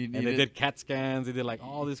 And they did CAT scans. They did like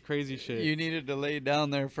all this crazy shit. You needed to lay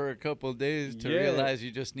down there for a couple of days to realize you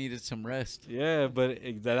just needed some rest. Yeah, but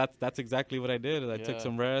that's exactly what I did. I took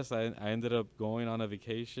some rest. I ended up going on a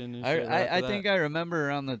vacation. And I think I remember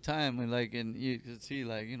around the time when and you could see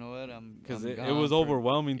like, you know what, because it was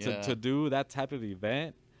overwhelming to do that type of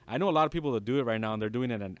event. I know a lot of people that do it right now, and they're doing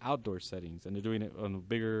it in outdoor settings, and they're doing it on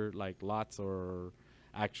bigger like lots or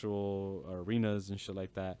actual arenas and shit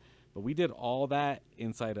like that. But we did all that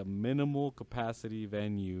inside a minimal capacity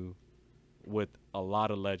venue with a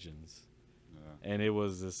lot of legends, and it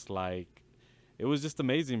was just like, it was just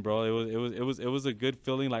amazing, bro. It was a good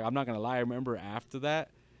feeling. Like I'm not gonna lie, I remember after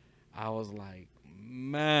that, I was like,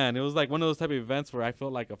 man, it was like one of those type of events where I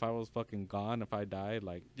felt like if I was fucking gone, if I died,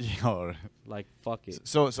 like, like fuck it.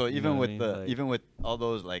 So even with even with all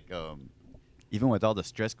those like even with all the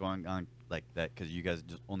stress going on like that, because you guys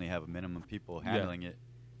just only have a minimum people handling it.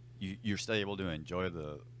 You're still able to enjoy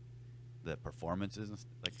the performances and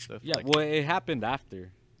like stuff. Yeah, well, it happened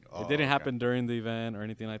after. It didn't happen during the event or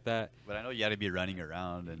anything like that. But I know you had to be running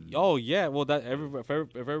around and. Oh yeah, well if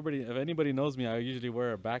anybody knows me, I usually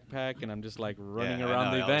wear a backpack and I'm just like running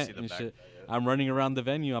around the event and shit. I'm running around the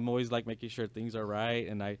venue. I'm always like making sure things are right,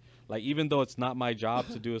 and I like, even though it's not my job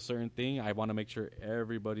to do a certain thing, I want to make sure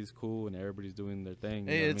everybody's cool and everybody's doing their thing.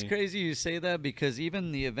 Hey, it's crazy you say that because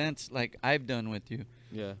even the events like I've done with you.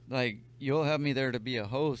 Yeah. Like you'll have me there to be a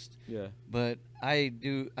host. Yeah. But I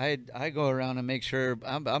go around and make sure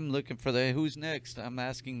I'm looking for who's next. I'm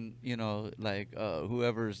asking, like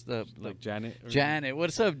whoever's like Janet. Janet,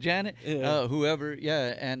 what's up, Janet? Yeah. Whoever,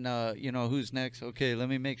 yeah, and who's next? Okay, let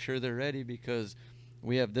me make sure they're ready because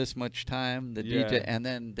we have this much time, the Yeah. DJ, and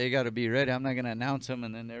then they got to be ready. I'm not going to announce them,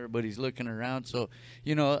 and then everybody's looking around. So,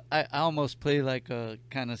 I almost play like a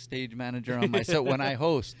kind of stage manager on myself when I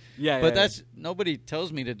host. Yeah, But nobody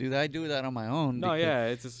tells me to do that. I do that on my own. No, yeah,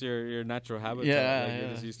 it's just your natural habitat. Yeah, like,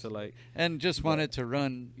 you're just used to like. And just wanted to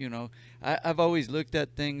run, I've always looked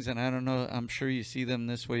at things, and I don't know, I'm sure you see them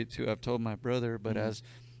this way too. I've told my brother, but as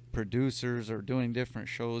producers or doing different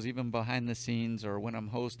shows, even behind the scenes or when I'm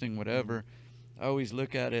hosting, whatever, I always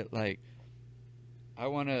look at it like I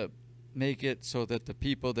want to make it so that the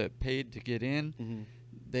people that paid to get in,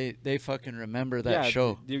 they fucking remember that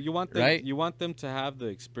show. You want them, right? You want them to have the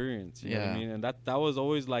experience. You know what I mean? And that was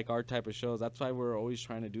always like our type of shows. That's why we're always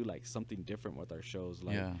trying to do like something different with our shows.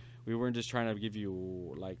 Like we weren't just trying to give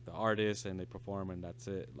you like the artists and they perform and that's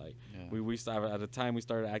it. Like we started, at the time we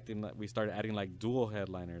started adding like dual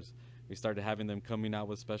headliners. We started having them coming out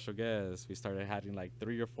with special guests. We started having like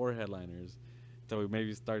 3 or 4 headliners. So we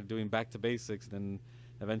maybe started doing back to basics, then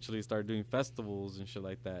eventually started doing festivals and shit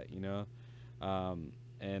like that,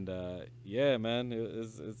 yeah, man,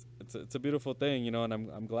 it's a beautiful thing, and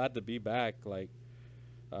I'm glad to be back. Like,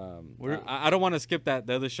 I don't want to skip the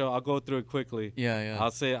other show. I'll go through it quickly. Yeah.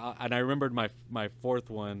 I'll say, and I remembered my 4th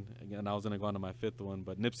one, and I was gonna go on to my 5th one,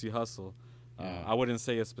 but Nipsey Hussle. I wouldn't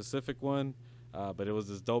say a specific one, but it was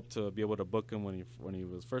just dope to be able to book him when he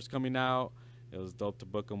was first coming out. It was dope to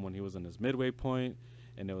book him when he was in his midway point,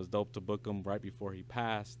 and it was dope to book him right before he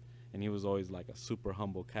passed. And he was always like a super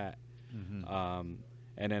humble cat.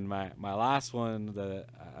 And then my last one,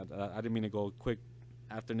 I didn't mean to go quick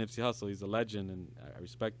after Nipsey Hussle. He's a legend, and I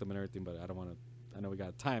respect him and everything, but I don't want to. I know we got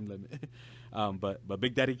a time limit. But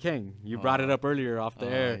Big Daddy Kane, you brought it up earlier off the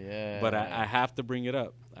air. Yeah. But I have to bring it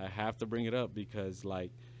up. I have to bring it up because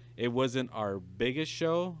like it wasn't our biggest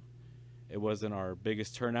show, it wasn't our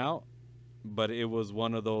biggest turnout. But it was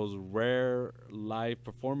one of those rare live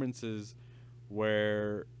performances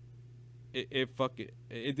where it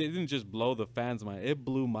didn't just blow the fans' mind. It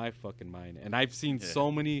blew my fucking mind. And I've seen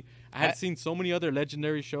so many. I had seen so many other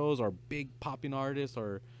legendary shows or big popping artists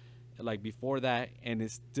or like before that, and it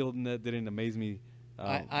still didn't amaze me.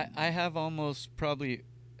 I have almost probably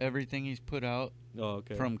everything he's put out.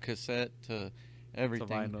 From cassette to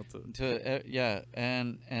everything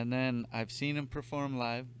and then I've seen him perform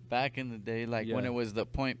live back in the day, like when it was the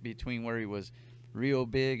point between where he was real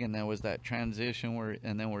big and there was that transition where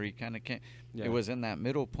he kind of came. It was in that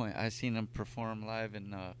middle point. I seen him perform live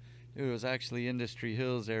in it was actually Industry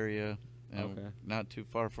Hills area, not too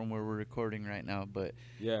far from where we're recording right now, but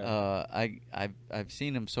I've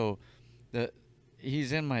seen him, so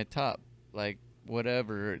he's in my top like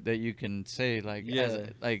whatever that you can say, like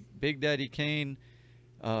like Big Daddy Kane,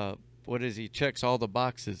 what is he checks all the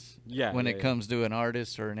boxes when it comes to an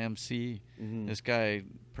artist or an MC. This guy,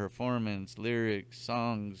 performance, lyrics,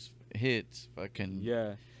 songs, hits, fucking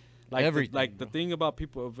like everything. The thing about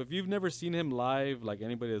people, if you've never seen him live, like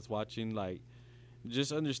anybody that's watching, like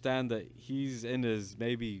just understand that he's in his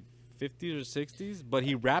maybe 50s or 60s, but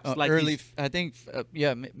he raps like early. I think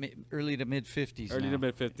early to mid 50s. Early to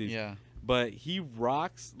mid 50s. Yeah. But he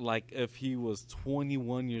rocks like if he was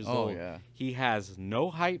 21 years old. Yeah. He has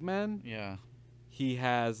no hype man. Yeah. He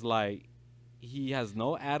has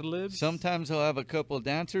no ad libs. Sometimes he'll have a couple of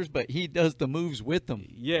dancers, but he does the moves with them.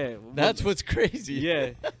 Yeah. That's what's crazy.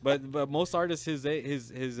 Yeah. but most artists his age,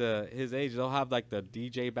 they'll have like the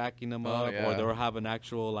DJ backing them up, or they'll have an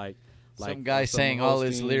actual like some guy saying all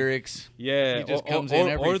his lyrics. Yeah, he just comes in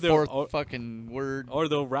every fourth fucking word. Or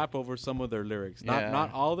they'll rap over some of their lyrics.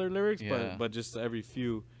 Not all their lyrics, but just every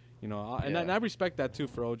few. And I respect that too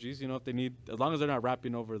for OGs. If they need, as long as they're not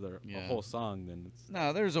rapping over the whole song, then it's.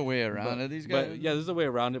 No, there's a way around it. These guys. There's a way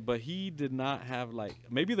around it. But he did not have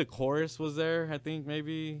maybe the chorus was there. I think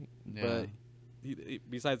maybe. Yeah. But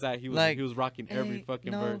besides that, he was rocking every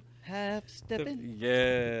fucking verse. Half stepping.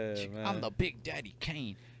 Yeah, man. I'm the Big Daddy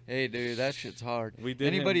Kane. Hey, dude, that shit's hard.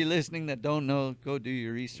 Anybody listening that don't know, go do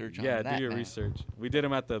your research on that. Yeah, do your research. We did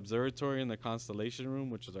him at the observatory in the Constellation Room,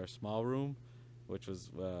 which is our small room, which was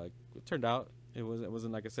it turned out it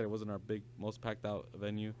wasn't like I said, it wasn't our big most packed out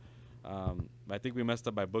venue. I think we messed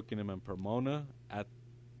up by booking him in Pomona at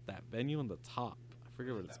that venue on the top. I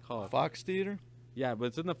forget what it's called. Fox Theater. Yeah, but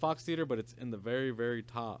it's in the Fox Theater, but it's in the very, very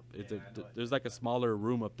top. There's like a smaller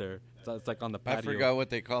room up there. It's like on the patio. I forgot what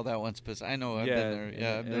they call that one. I know I've been there.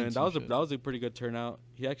 Yeah, and that was a pretty good turnout.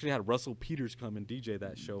 He actually had Russell Peters come and DJ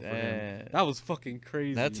that show for him. That was fucking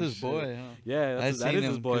crazy. That's his boy, huh? Yeah, that is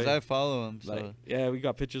his boy. Because I follow him. So. We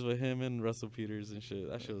got pictures with him and Russell Peters and shit.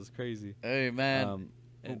 That shit was crazy. Hey, man,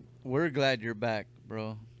 we're glad you're back,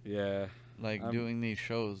 bro. Yeah. Doing these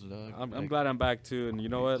shows, dog. I'm glad I'm back too, and you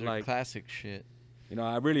know what? Classic shit. you know,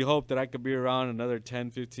 I really hope that I could be around another 10,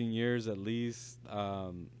 15 years at least.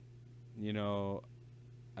 You know,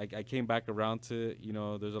 I came back around to it. You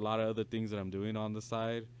know, there's a lot of other things that I'm doing on the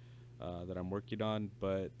side that I'm working on,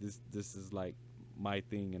 but this is like my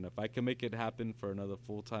thing. And if I can make it happen for another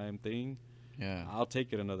full-time thing, Yeah. I'll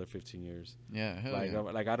take it another 15 years. Yeah. Hell Like, yeah.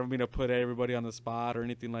 like I don't mean to put everybody on the spot or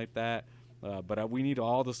anything like that, but we need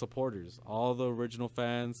all the supporters, all the original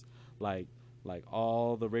fans, like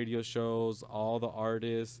all the radio shows, all the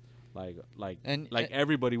artists, like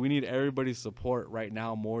everybody. We need everybody's support right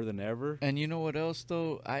now more than ever. And you know what else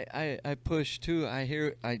though? I push too.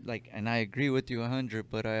 And I agree with you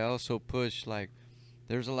 100. But I also push like,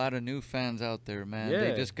 there's a lot of new fans out there, man. Yeah.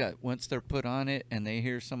 They just got, once they're put on it and they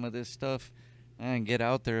hear some of this stuff, and get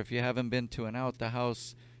out there. If you haven't been to an Out the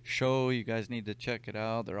House show, you guys need to check it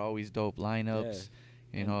out. They're always dope lineups.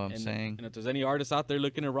 Yeah. You know what I'm saying? And if there's any artists out there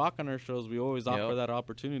looking to rock on our shows, we always offer that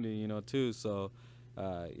opportunity, you know, too. So,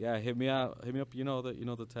 yeah, hit me up. You know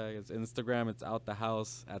the tag. It's Instagram. It's Out the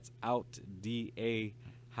House. That's Out DA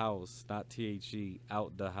House, not THE.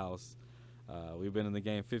 Out the House. We've been in the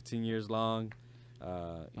game 15 years long.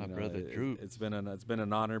 My brother Drew. It's been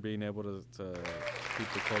an honor being able to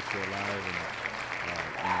keep the culture alive,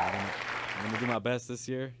 and I'm gonna do my best this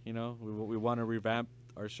year. You know, we want to revamp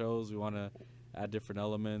our shows. We want to add different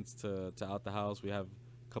elements to Out the House. We have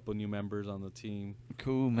a couple new members on the team.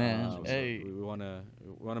 Cool, man. Hey, we want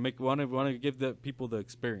to give the people the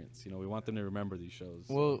experience. You know, we want them to remember these shows.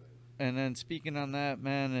 Well, and then speaking on that,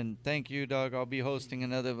 man, and thank you, dog. I'll be hosting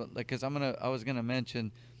another, like, cause I was gonna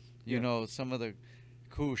mention, you know, some of the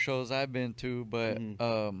cool shows I've been to, but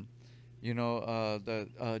you know,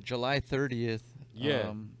 the July 30th.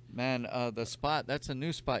 Yeah. Man, the spot, that's a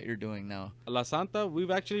new spot you're doing now. La Santa,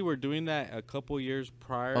 we're doing that a couple years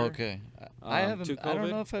prior. Okay. I don't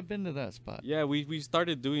know if I've been to that spot. Yeah, we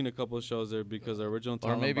started doing a couple of shows there because our original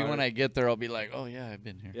Or maybe when I get there, I'll be like, oh, yeah, I've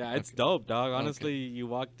been here. Yeah, it's dope, dog. Honestly, you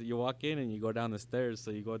walk in and you go down the stairs,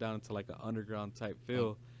 so you go down into like an underground type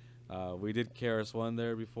feel. We did KRS-One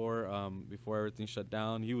there before everything shut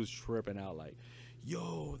down. He was tripping out like,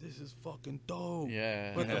 yo, this is fucking dope.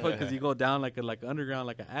 Yeah. What the fuck? Because you go down like underground,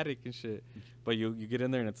 like an attic and shit. But you get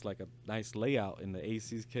in there and it's like a nice layout and the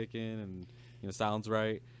AC's kicking and, you know, sounds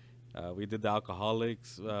right. We did the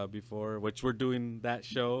Alcoholics before, which we're doing that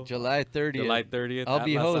show. July 30th. July 30th. I'll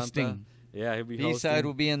be La hosting. Santa. Yeah, he'll be hosting. B-side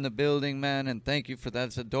will be in the building, man, and thank you for that.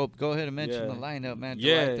 It's a dope. Go ahead and mention the lineup, man.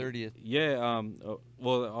 Yeah, July 30th. Yeah.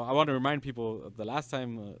 Well, I want to remind people the last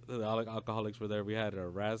time the Alcoholics were there, we had a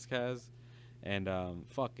Razkaz, and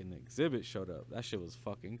fucking Exhibit showed up. That shit was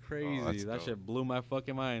fucking crazy. That shit blew my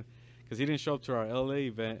fucking mind because he didn't show up to our LA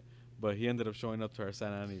event, but he ended up showing up to our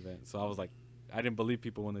Santa Ana event. So I was like, I didn't believe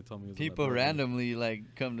people when they told me. It was people randomly like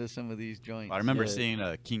come to some of these joints. I remember seeing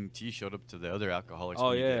King T showed up to the other Alcoholics.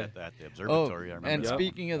 Oh, at the observatory. I remember and that.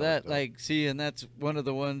 speaking of that, like, see, and that's one of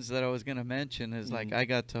the ones that I was gonna mention is like I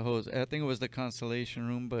got to host. I think it was the Constellation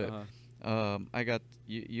Room, but I got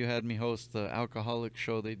you had me host the Alcoholic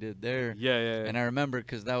show they did there. Yeah. And I remember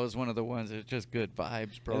because that was one of the ones that was just good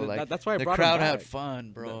vibes, bro. And like that's why I the brought crowd him back. had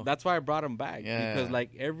fun, bro. That's why I brought him back because Yeah.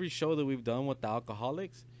 like every show that we've done with the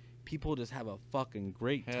Alcoholics, people just have a fucking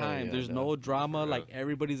great time. Yeah, There's no drama. Like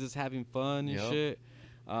everybody's just having fun and shit.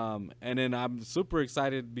 And then I'm super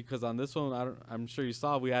excited because on this one, I'm sure you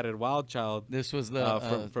saw we added Wild Child. This was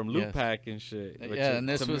the from Loop Pack and shit. Yeah, and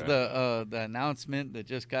this was the announcement that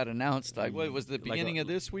just got announced. Like, what was the beginning of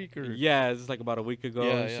this week or? Yeah, it's like about a week ago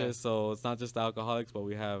and yeah. shit. So it's not just the Alcoholics, but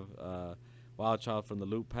we have Wild Child from the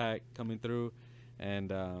Loop Pack coming through,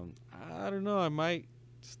 and I don't know, I might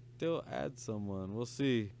still add someone. We'll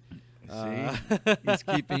see. He's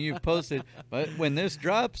keeping you posted. But when this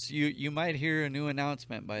drops, you might hear a new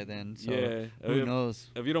announcement by then. So yeah, who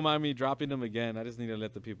knows? If you don't mind me dropping them again, I just need to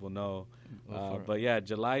let the people know. But yeah,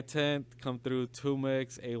 July 10th, come through.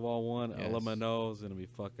 2Mix, AWOL1, Yes. LMNO. It's gonna be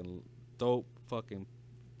fucking dope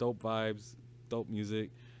vibes, dope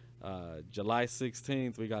music. July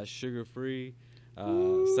 16th, we got Sugar Free,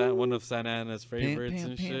 one of Santa Ana's favorites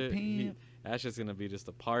and shit. That's just gonna be just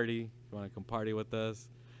a party. If you wanna come party with us.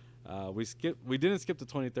 We didn't skip the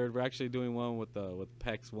 23rd. We're actually doing one with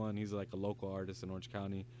Pex One. He's like a local artist in Orange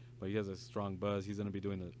County, but he has a strong buzz. He's gonna be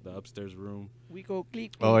doing the upstairs room. We go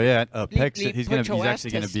click. Oh yeah, Pex. Bleep, He's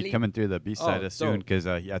actually gonna be coming through the B-side soon because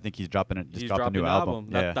I think he's dropping a new album.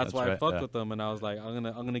 That's why I fucked with him, and I was like, I'm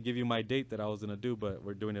gonna give you my date that I was gonna do, but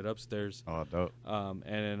we're doing it upstairs. Oh, dope. And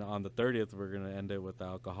then on the 30th, we're gonna end it with the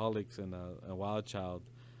Alcoholics and a Wild Child.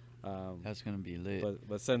 That's gonna be lit.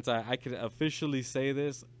 But since I could officially say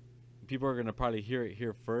this, people are gonna probably hear it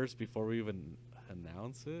here first before we even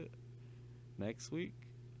announce it next week.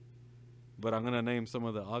 but I'm gonna name some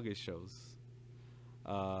of the August shows.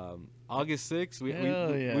 August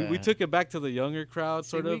 6th, we took it back to the younger crowd,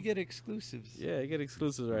 sort of. We get exclusives. Yeah, you get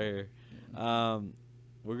exclusives right here.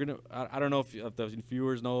 We're gonna. I don't know if the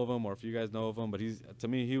viewers know of him or if you guys know of him, but to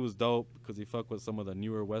me he was dope because he fucked with some of the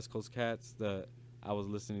newer West Coast cats that I was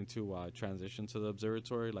listening to while I transitioned to the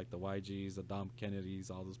observatory, like the YGs, the Dom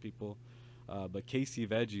Kennedys, all those people. But Casey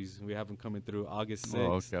Veggies, we have him coming through August 6th.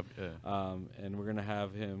 Oh, okay. Yeah. And we're going to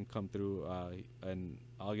have him come through on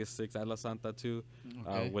August 6th at La Santa, too,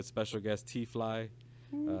 with special guest T-Fly.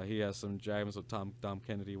 He has some jams with Dom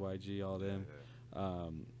Kennedy, YG, all them.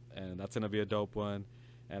 And that's going to be a dope one.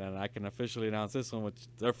 And then I can officially announce this one, which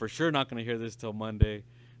they're for sure not going to hear this till Monday,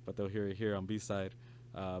 but they'll hear it here on B-Side.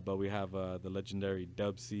 But we have the legendary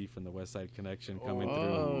Dub C from the West Side Connection coming through.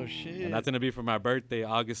 Oh, shit. And that's going to be for my birthday,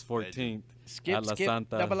 August 14th at La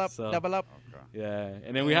Santa. Double up, double up. Okay. Yeah.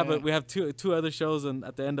 And then we have two other shows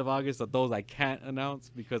at the end of August, but those I can't announce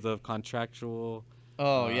because of contractual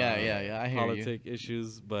I hear politic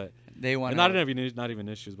issues. But they want not even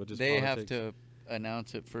issues, but just they politics. have to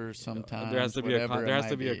announce it first sometimes. There has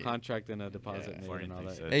to be a contract and a deposit made and all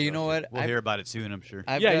that. Hey, you know what? We'll hear about it soon, I'm sure.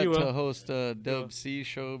 I've got to host a Dub C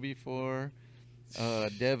show before.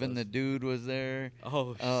 Devin the Dude was there.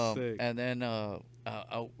 Oh, sick. And then,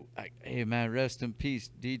 hey man, rest in peace,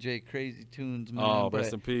 DJ Crazy Tunes, man. Oh,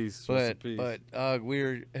 rest in peace. But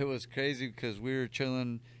it was crazy because we were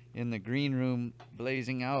chilling in the green room,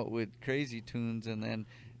 blazing out with Crazy Tunes, and then.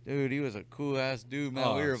 Dude, he was a cool-ass dude,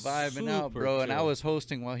 man. We were vibing out, bro. Chill. And I was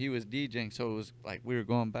hosting while he was DJing, so it was like we were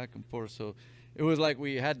going back and forth. So it was like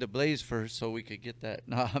we had to blaze first so we could get that.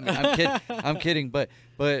 No, I mean, I'm kidding. I'm kidding. But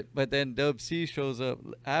then Dub C shows up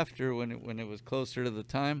after when it was closer to the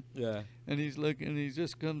time. Yeah. And he's looking, and he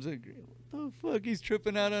just comes in. What the fuck? He's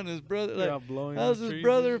tripping out on his brother. Like, blowing how's his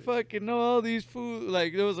brother fucking know all these food?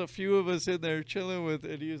 Like, there was a few of us in there chilling with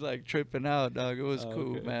it. He was like tripping out, dog. It was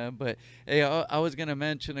cool, man. But hey, I was gonna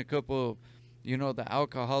mention a couple. You know, the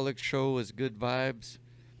Alcoholic show was Good Vibes.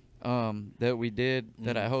 That we did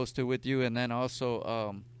that I hosted with you, and then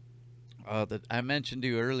also I mentioned to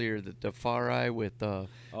you earlier that the Far Eye with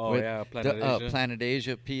Planet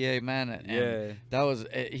Asia, PA, man, and that was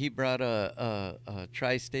he brought a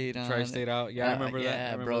Tri-State on. Tri-State out, I remember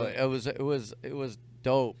that. Yeah, bro, that. It was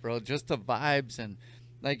dope, bro. Just the vibes and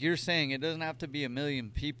like you're saying, it doesn't have to be 1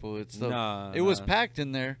 million people. It was packed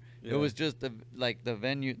in there. Yeah. It was just the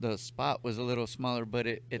venue, the spot was a little smaller, but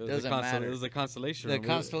it doesn't matter. It was the Constellation Room. The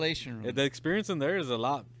Constellation Room. The experience in there is a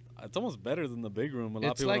lot. It's almost better than the big room.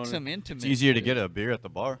 It's like some intimate. It's easier to get a beer at the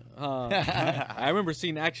bar. I remember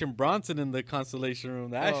seeing Action Bronson in the Constellation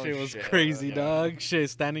Room. That shit was crazy, dog.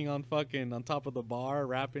 Shit, standing on top of the bar,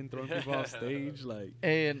 rapping, throwing people off stage, like.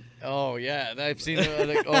 And I've seen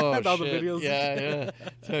like all the videos. Yeah.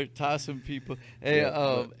 Start tossing people. Hey,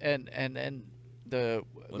 and the.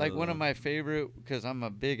 Like one of my favorite, because I'm a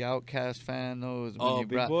big Outkast fan. Though, was when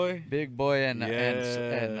Big Boy,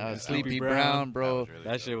 and Sleepy Brown, bro.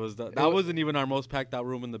 That shit was. That wasn't even our most packed out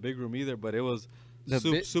room in the big room either, but it was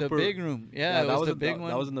super. The big room, yeah, that was the big one.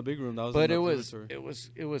 That was in the big room. But it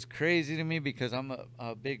was crazy to me because I'm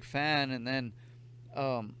a big fan, and then,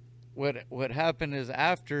 what happened is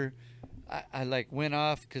after. I like went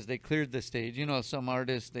off because they cleared the stage. You know, some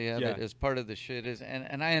artists they have it as part of the shit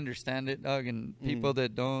and I understand it, Doug. And people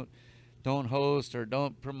that don't host or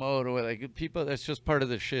don't promote or like people, that's just part of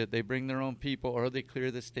the shit. They bring their own people or they clear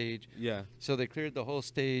the stage. Yeah. So they cleared the whole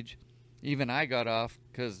stage. Even I got off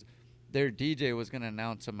because their DJ was gonna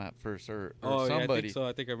announce them at first or somebody. Yeah, I think so.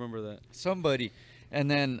 I think I remember that. Somebody, and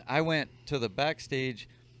then I went to the backstage,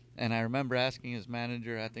 and I remember asking his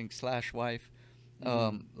manager, I think / wife.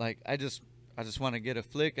 Like I just want to get a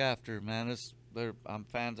flick after, man. I'm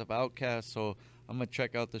fans of Outkast, so I'm gonna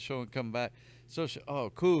check out the show and come back. So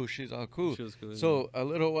cool. She's all cool. She was cool. So a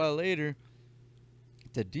little while later,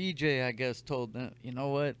 the DJ I guess told them, you know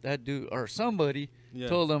what, that dude or somebody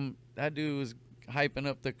told them that dude was hyping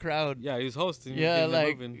up the crowd. Yeah, he was hosting. Yeah,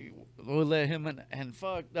 like we'll let him and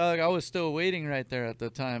fuck, dog. I was still waiting right there at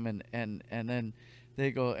the time, and then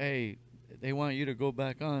they go, hey. They want you to go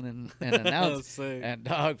back on and announce. And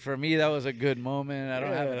dog, for me that was a good moment.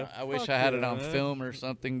 I wish I had it on film or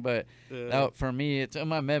something, but that, for me it's in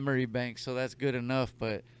my memory bank, so that's good enough.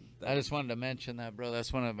 But I just wanted to mention that, bro.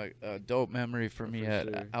 That's one of my dope memory for me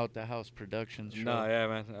at Outdahouse Productions show. No, yeah,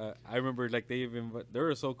 man. I remember like they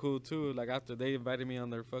were so cool too. Like after they invited me on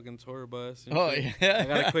their fucking tour bus. I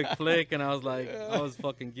got a quick flick and I was like, I was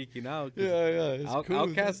fucking geeking out. It's cool.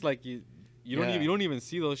 Outkast, like you don't even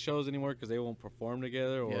see those shows anymore because they won't perform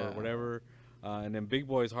together or whatever. And then Big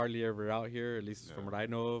Boy's hardly ever out here, at least from what I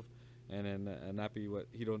know of. And then Nappy,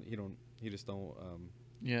 he don't He just don't.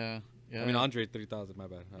 Yeah. I mean, Andre 3000. My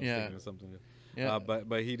bad. I was thinking of something. Yeah.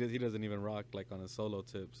 But he doesn't even rock like on a solo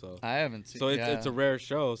tip. So I haven't seen. So it's a rare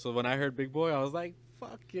show. So when I heard Big Boy, I was like,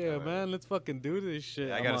 fuck yeah, man, let's fucking do this shit.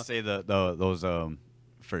 Yeah, I gotta say those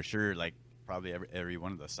for sure, like probably every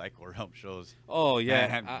one of the Cycle Realm shows. Oh yeah,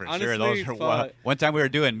 man, for honestly, sure. Those are one time we were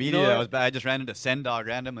doing media. You know I just ran into Send Dog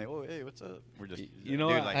randomly. Oh hey, what's up? We're just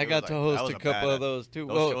I got to host a couple of those too.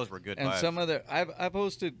 Those shows were good. And vibes. some other I've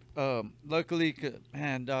hosted. Luckily,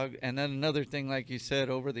 man, dog. And then another thing, like you said,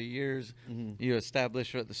 over the years, you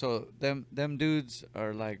establish so them dudes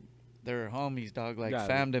are like. They're homies, dog, like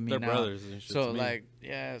fam to me they're now. Brothers and shit so to like,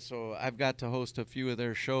 so I've got to host a few of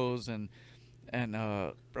their shows, and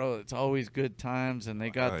bro, it's always good times, and they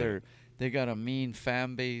got they got a mean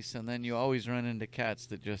fan base, and then you always run into cats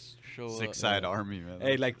that just show up. Six-side army, man.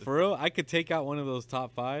 Hey, like for real, I could take out one of those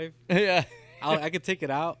top 5. Yeah. I could take it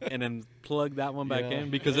out and then plug that one back in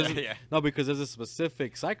because because there's a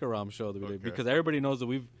specific Psychoram show that we did because everybody knows that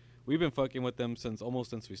we've been fucking with them since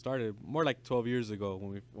we started, more like 12 years ago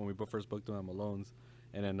when we first booked them at Malone's,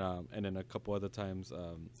 and then a couple other times,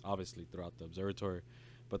 obviously throughout the observatory.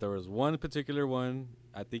 But there was one particular one,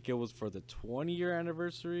 I think it was for the 20-year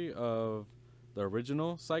anniversary of the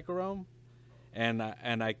original Psycho Realm, and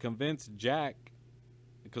I convinced Jack,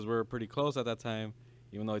 because we were pretty close at that time,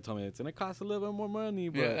 even though he told me it's gonna cost a little bit more money,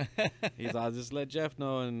 but he's I'll just let Jeff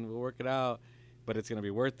know and we'll work it out, but it's gonna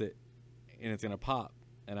be worth it, and it's gonna pop.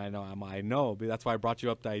 And I know, but that's why I brought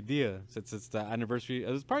you up the idea, since it's the anniversary. It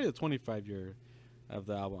was probably the 25 year of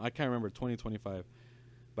the album. I can't remember, 2025.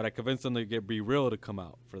 But I convinced them to get Be Real to come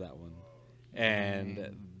out for that one.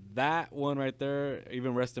 And that one right there,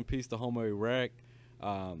 even rest in peace to Homeboy Wreck,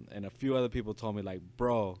 and a few other people told me, like,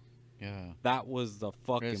 bro, that was the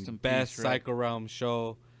fucking best Psycho Realm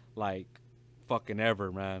show, like, fucking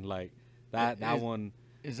ever, man. Like, that one.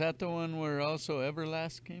 Is that the one where also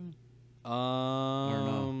Everlast came?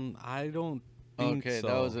 I don't think so.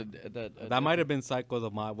 That was that might have been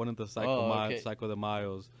one of the Psycho de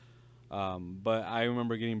Mayos. But I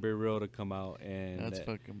remember getting Be Real to come out, and that's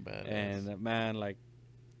fucking badass. And man, like,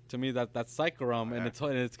 to me that's Psycho Realm, and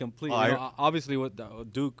it's complete. Obviously, with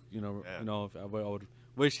Duke, I would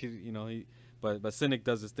wish he. But Cynic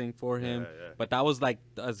does his thing for him. But that was like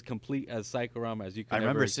as complete as Psycho Realm as you can. I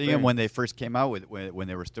remember seeing him when they first came out when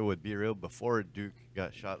they were still with Be Real before Duke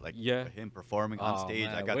got shot. Like him performing on stage.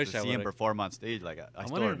 Man, I got to see him perform on stage. Like I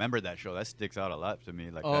still remember that show. That sticks out a lot to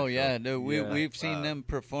me. Like we've seen them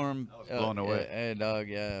perform. I was blown away. Hey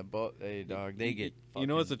dog, they get. You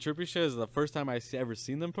know what's the trippy shit is the first time I ever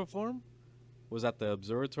seen them perform was at the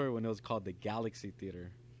Observatory when it was called the Galaxy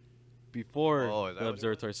Theater. Before the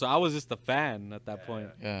observatory, so I was just a fan at that point.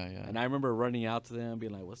 Yeah. And I remember running out to them,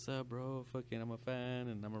 being like, "What's up, bro? Fucking, I'm a fan,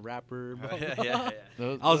 and I'm a rapper."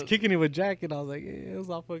 Bro. I was kicking it with Jack, and I was like, "Yeah, it was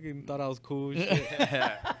all fucking thought I was cool." And shit.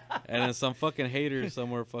 And then some fucking hater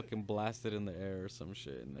somewhere fucking blasted in the air or some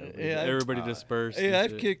shit, and everybody dispersed. Yeah,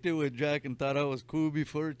 I've kicked it with Jack and thought I was cool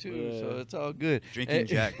before too, so it's all good. Drinking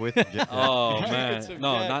Jack with. Oh man,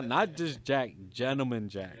 no, not just Jack, Gentleman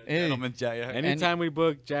Jack. Gentleman Jack. Yeah. Anytime we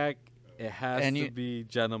book Jack. It has to be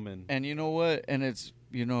gentlemen. And you know what? And it's,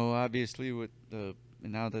 obviously with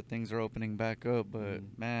now that things are opening back up, but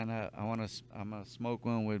man, I'm gonna smoke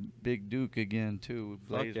one with Big Duke again too.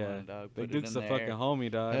 Blaze one, dog. Big Duke's a fucking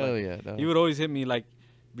homie, dog. Hell yeah, dog. He would always hit me like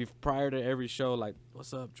prior to every show, like,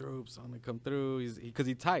 "What's up, Droops? I'm gonna come through." Because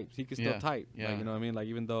he types, he can still type. Yeah. Like, you know what I mean? Like,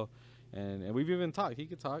 even though, and we've even talked. He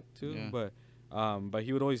could talk too, but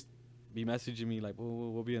he would always be messaging me like,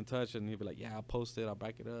 we'll be in touch, and he'd be like, "Yeah, I'll post it, I'll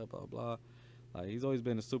back it up, blah blah." Like, he's always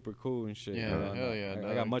been super cool and shit. Yeah, hell yeah.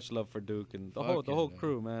 I got much love for Duke and the whole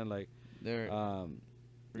crew, man. Like, they're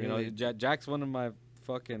really, Jack's one of my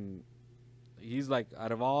fucking. He's like,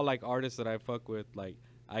 out of all like artists that I fuck with, like,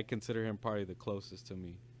 I consider him probably the closest to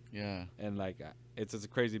me. Yeah. And like, it's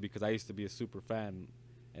crazy because I used to be a super fan,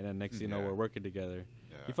 and then next thing you know, we're working together.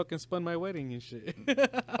 He fucking spun my wedding and shit.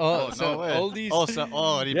 No way.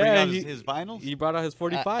 Did he bring out his vinyls? He brought out his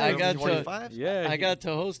 45. I got 45. I got to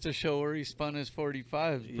host a show where he spun his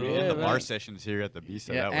 45s, bro. Yeah, the bar sessions here at the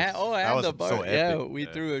B-side. Yeah, that was the bar. So epic. We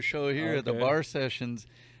threw a show here at the bar sessions.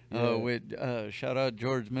 With shout out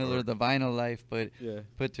George Miller, the Vinyl Life, but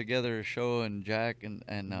put together a show, and Jack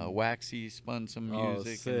and Waxy spun some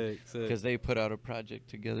music because they put out a project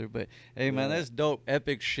together. But hey, man, that's dope,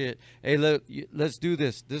 epic shit. Hey, let's do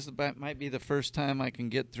this. This might be the first time I can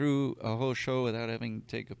get through a whole show without having to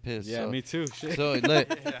take a piss. Yeah, me too. Shit. So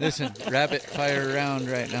listen, rapid fire round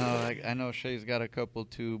right now. I know Shay's got a couple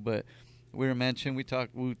too, but we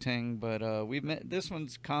talked Wu-Tang, but we met. This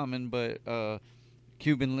one's common, but.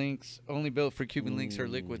 Cuban links. Only built for Cuban links are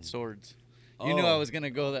liquid swords. You knew I was gonna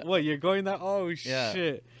go that. What, you're going that? Oh Yeah.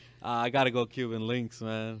 shit! I gotta go Cuban links,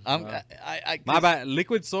 man. My 'cause- bad.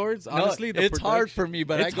 Liquid swords. No, Honestly, it's hard for me,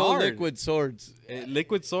 but I It's go hard. liquid swords.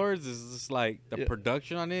 Liquid swords is just like the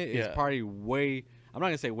production on it is Yeah. probably way. I'm not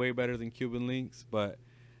gonna say way better than Cuban links, but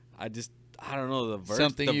I don't know the verse.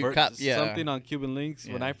 Something the you cop- yeah. Something on Cuban links.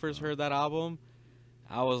 When Yeah. I first heard that album,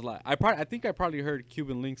 I was like, I think I probably heard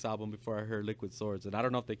Cuban Links album before I heard Liquid Swords, and I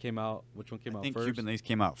don't know if they came out. Which one came I out think first? Cuban Links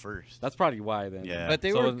came out first. That's probably why then. Yeah. But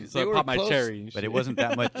they so, were so they it were popped my close. cherry. And But shit. it wasn't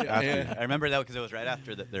that much after. Yeah. I remember that because it was right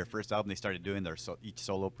after their first album. They started doing their each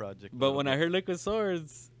solo project. But when I heard Liquid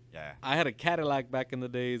Swords, yeah, I had a Cadillac back in the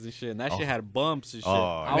days and shit, and that shit had bumps and shit. Oh,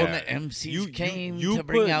 I When was- yeah. the MCs you came you to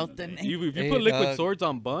bring put- out the name. if you Hey, put Liquid dog. Swords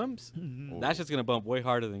on bumps, that's just gonna bump way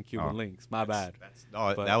harder than Cuban Oh. Links. My bad.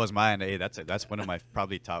 But- that was mine. Hey, that's one of my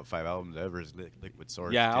probably top 5 albums ever. Is Liquid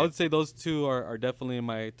Swords. Yeah, too. I would say those two are definitely in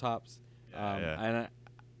my tops. Yeah, yeah. And I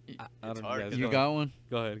It's don't know. hard guys, 'cause You go got one?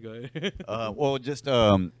 Go ahead. Go ahead. Well, just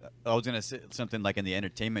I was gonna say something like in the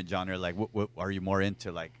entertainment genre. Like, what are you more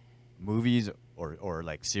into, like movies or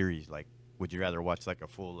like series? Like, would you rather watch like a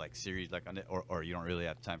full like series like on it, or you don't really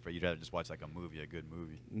have time for it? You'd rather just watch like a movie, a good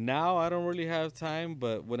movie. Now I don't really have time,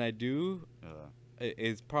 but when I do,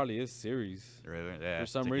 it's probably a series. Really, yeah, For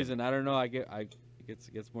some to get reason, I don't know. It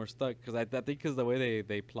gets more stuck because I think because the way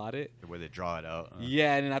they plot it. the way they draw it out.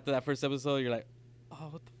 Yeah, and then after that first episode, you're like, oh,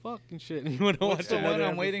 what the fuck and shit. And you want to watch What's the another one I'm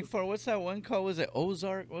episode. waiting for? What's that one called? Was it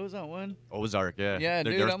Ozark? What was that one? Ozark, yeah. Yeah,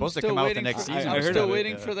 they're dude, I'm supposed to still come out the waiting next for, season. I I'm heard still of it,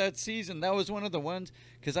 waiting yeah. for that season. That was one of the ones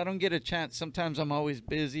because I don't get a chance. Sometimes I'm always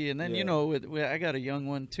busy, and then Yeah. you know, I got a young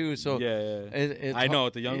one too, so Yeah. it's I know hard-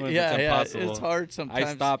 with the young ones, yeah, it's yeah, impossible. it's hard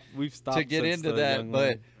sometimes. We've stopped to get since into the that, young but,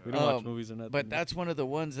 one. We don't watch um, movies or nothing. But that's one of the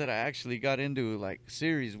ones that I actually got into, like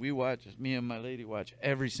series. We watch, me and my lady watch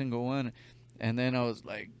every single one, and then I was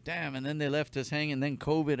like, damn. And then they left us hanging. Then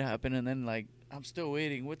COVID happened, and then like I'm still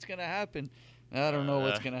waiting. What's gonna happen? I don't know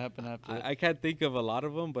what's gonna happen after. that. I can't think of a lot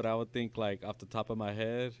of them, but I would think like off the top of my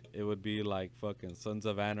head, it would be like fucking Sons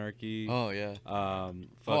of Anarchy. Oh yeah. I'm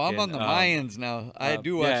on the Mayans now. I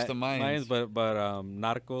do watch the Mayans. but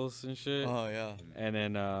Narcos and shit. Oh yeah. And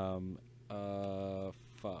then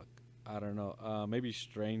fuck, I don't know. Maybe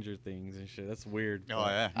Stranger Things and shit. That's weird. Oh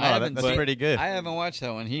yeah, I no, haven't that's seen- pretty good. I haven't watched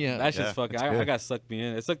that one. That's Yeah, just fucking. that's I good. got sucked me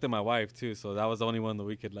in. It sucked in my wife too, so that was the only one that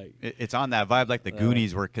we could like. It's on that vibe like the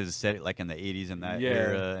Goonies were, because it's set like in the 80s and that Yeah.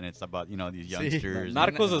 era, and it's about these youngsters.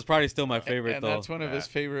 Narcos is probably still my favorite and though. that's one of his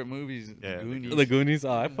favorite movies. Yeah, the Goonies. The Goonies.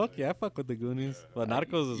 Oh, I fuck with the Goonies. But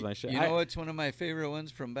Narcos is my shit. You know what's one of my favorite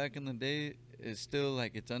ones from back in the day? Is still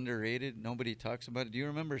like it's underrated. Nobody talks about it. Do you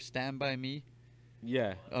remember Stand By Me?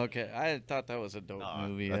 Yeah. Okay, I thought that was a dope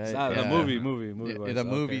movie. that's- The Yeah. movie Yeah, was, the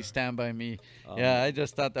movie okay. Stand By Me. Um, Yeah, I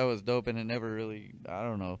just thought that was dope, and it never really. I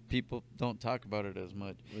don't know. People don't talk about it as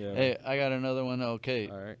much. Yeah. Hey, I got another one. Okay,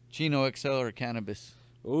 All right. Chino XL or cannabis.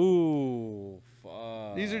 Ooh.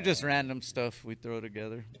 Fuck. These are just random stuff we throw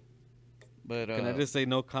together. But Can I just say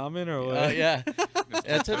no comment or what? yeah,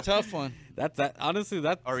 that's a tough one. That's that. Honestly,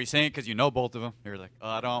 that. Or are you saying because you know both of them? You're like, oh,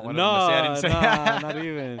 I don't want No, to say I didn't say nah, not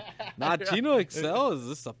even. Nah, Chino XL is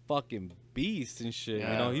just a fucking beast and shit.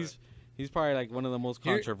 Yeah. You know, he's probably like one of the most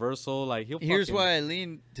Here- controversial. Like Here's fucking, why I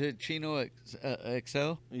lean to Chino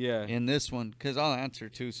XL Yeah. in this one, because I'll answer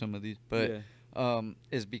too some of these, but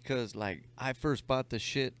is because like I first bought the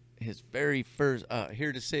shit. His very first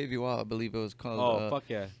Here to Save You All, I believe it was called. Oh fuck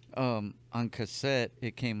yeah. On cassette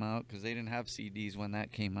it came out because they didn't have CDs when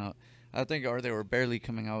that came out. I think, or they were barely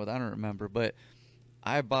coming out with. I don't remember, but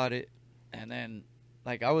I bought it, and then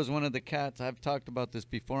like I was one of the cats. I've talked about this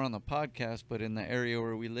before on the podcast, but in the area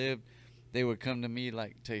where we lived, they would come to me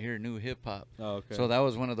like to hear new hip hop. Oh, okay. So that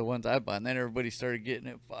was one of the ones I bought, and then everybody started getting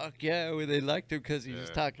it. Fuck yeah, well, they liked it because he was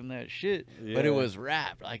talking that shit, but it Yeah. was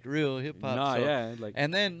rap, like real hip hop. Nah, so- yeah, like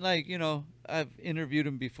And then like I've interviewed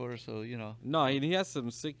him before, so no, and he has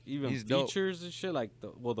some sick even He's dope. features and shit. Like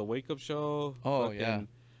the Wake Up Show. Oh, fucking,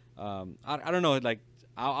 I don't know. Like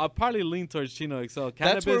I'll probably lean towards Chino XL. Cannabis,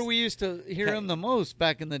 That's where we used to hear him the most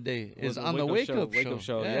back in the day. was Is on the Wake Up Wake Up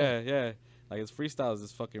Show. Yeah. Like his freestyles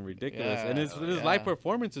is fucking ridiculous, and his Yeah. live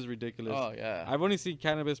performance is ridiculous. Oh yeah. I've only seen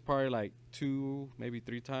Cannabis probably like 2, maybe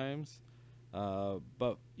 3 times.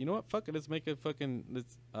 But you know what? Fuck it. Let's make it fucking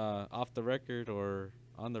off the record or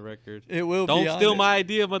on the record. It will Don't be on steal it. my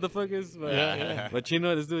idea, motherfuckers. But, Yeah. but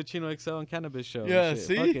Chino, let's do a Chino XL and cannabis show. Yeah, and shit.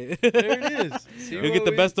 see? Fuck it. There it is. See You'll what get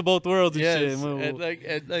the we- best of both worlds and Yes, shit. and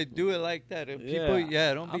like do it like that. And people, don't be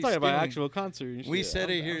I'm talking about stealing. actual concert and shit. We said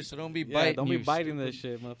it I'm- here, so don't be Yeah, biting. don't be you biting stupid. that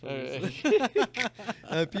shit,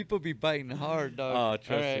 motherfuckers. People be biting hard, dog. Oh,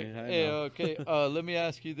 trust All right. me, I Hey, know. okay. Let me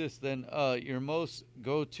ask you this then. Your most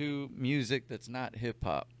go-to music that's not hip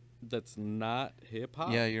hop. That's not hip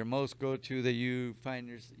hop. Yeah, your most go-to that you find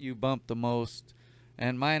you bump the most.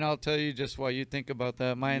 And mine, I'll tell you just while you think about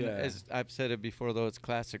that. Mine, Yeah. as I've said it before, though, it's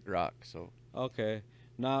classic rock. So Okay.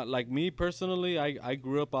 Now, like me personally, I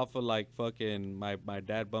grew up off of like fucking my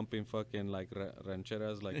dad bumping fucking like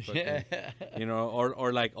rancheras, like fucking, you know,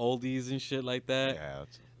 or like oldies and shit like that.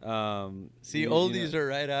 Yeah. See, you oldies know, are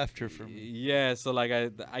right after for me. Yeah, so like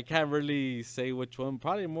I can't really say which one.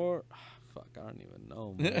 Probably more. Fuck, I don't even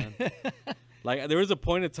know, man. Like there was a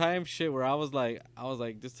point in time, shit, where I was like,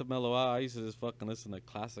 just to mellow out, I used to just fucking listen to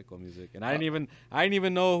classical music, and I didn't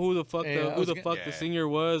even know who the fuck Hey, I was the gonna- fuck the singer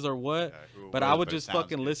was or what. But I would just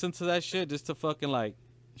fucking listen to that shit just to fucking like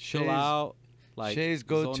chill Shay's- out. Like Shay's zone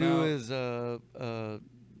go-to out. is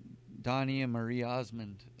Donnie and Marie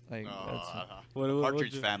Osmond. Like What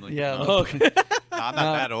Partridge you- Family. Yeah. No, Oh, okay. I'm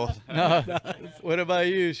not that old. no. What about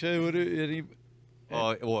you, Shay?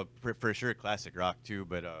 Oh, well, for sure, classic rock too.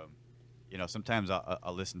 But you know, sometimes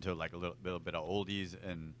I'll listen to like a little bit of oldies,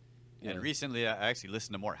 and recently I actually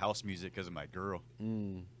listened to more house music because of my girl.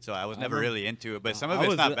 So I was never really into it, but some of I it's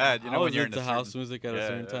was not bad. You know, I when was you're in into a house certain, music at a Yeah,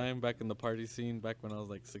 certain yeah. time back in the party scene, back when I was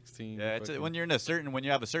like 16. Yeah, it's fucking- when you're in when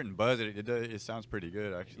you have a certain buzz, it sounds pretty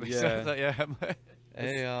good actually. Yeah. So it's like, yeah.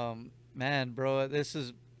 Hey, man, bro, this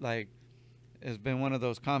is like, it's been one of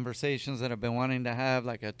those conversations that I've been wanting to have.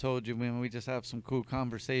 Like I told you, man, we just have some cool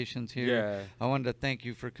conversations here. Yeah. I wanted to thank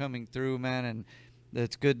you for coming through, man, and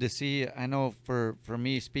it's good to see. I know for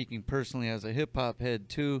me, speaking personally as a hip hop head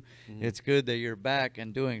too, it's good that you're back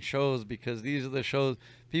and doing shows, because these are the shows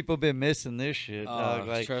people been missing this shit. Dog.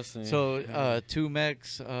 Like, trust me. so,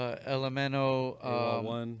 Tumex, Elemento,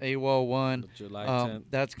 AWOL 1, July 10th.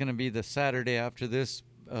 that's gonna be the Saturday after this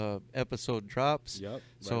episode drops. Yep.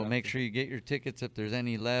 So right make after. sure you get your tickets if there's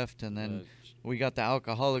any left, and then Uh, we got the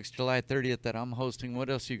Alcoholics July 30th that I'm hosting. What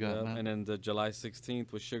else you got, Yep, man? and then the July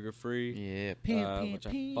 16th was Sugar Free. Yeah, Which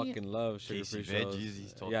I fucking love Sugar Casey Free shows. Veggies,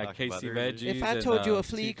 he's told- Yeah, talking about Casey earlier. Veggies. If I and, told you a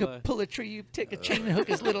flea T-Fly. could pull a tree, you'd take a chain and hook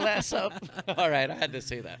his little ass up. All right, I had to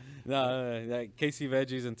say that. No, like Casey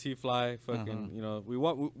Veggies and T-Fly, fucking, you know, we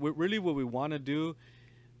really what we want to do,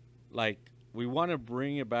 like, we want to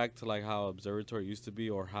bring it back to like how Observatory used to be,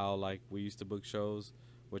 or how like we used to book shows,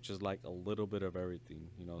 which is like a little bit of everything,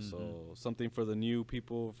 you know. So something for the new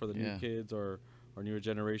people, for the new kids, or newer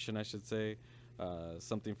generation, I should say.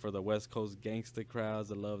 Something for the West Coast gangsta crowds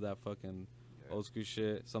that love that fucking old school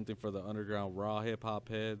shit. Something for the underground raw hip hop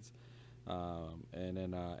heads,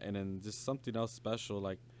 and then just something else special.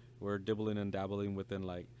 Like we're dibbling and dabbling within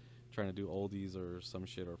like trying to do oldies or some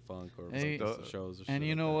shit, or funk, or Hey, some shows. Or And shit you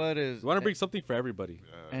like know that. what is? We want to bring something for everybody.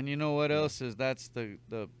 And you know what else is? That's the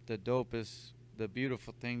dopest, the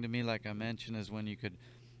beautiful thing to me, like I mentioned, is when you could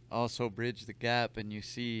also bridge the gap, and you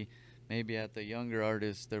see maybe at the younger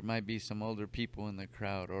artists there might be some older people in the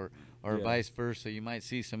crowd, or Yeah. vice versa. You might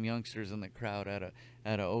see some youngsters in the crowd at a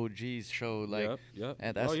OG's show. Like, Yep.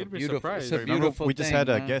 and that's Oh, a you'd be beautiful. surprised. It's a Remember, beautiful we just thing, had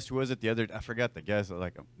a man. guest. Who was it the other? I forgot the guest.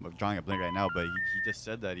 Like I'm drawing a blank right now, but he just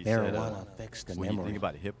said that. He said affects the when you memory. think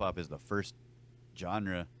about hip hop, is the first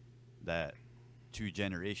genre that two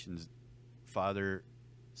generations, father,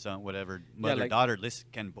 son, whatever, mother, like- daughter,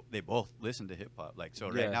 they both listen to hip hop. Like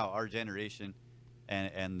so, Yeah. right now, our generation.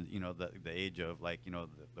 And you know the age of like you know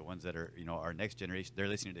the ones that are you know our next generation, they're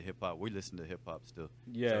listening to hip hop. We listen to hip hop still.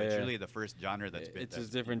 Yeah, so it's yeah. really the first genre that's been. It's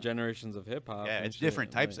just different generations of hip hop. Yeah, and it's shit,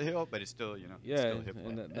 different types like- of hip hop, but it's still you know. Yeah, it's still hip hop.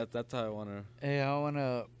 and that's how I want to. Hey, I want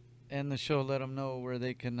to end the show. Let them know where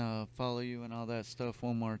they can follow you and all that stuff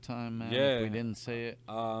one more time, man. Yeah. If we didn't say it.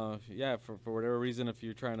 Yeah, for whatever reason, if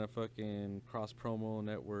you're trying to fucking cross promo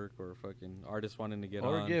network, or fucking artists wanting to get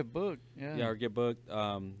Or on, get booked. Yeah. or get booked.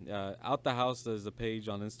 Out the House is a page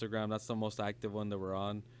on Instagram. That's the most active one that we're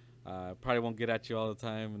on. Probably won't get at you all the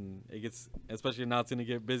time, and it gets, especially now, it's gonna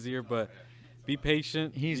get busier. But be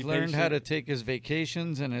patient. He's be learned how to patient. take his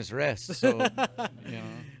vacations and his rest. So, you know.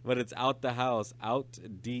 But it's Out the House, Out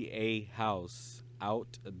DA House,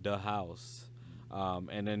 Out the House.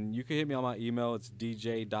 And then you can hit me on my email. It's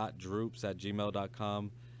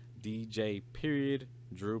dj.droops@gmail.com. DJ period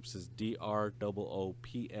Droops is DROOPS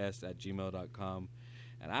 @gmail.com.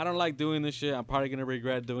 And I don't like doing this shit. I'm probably gonna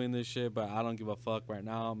regret doing this shit, but I don't give a fuck right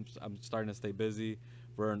now. I'm starting to stay busy.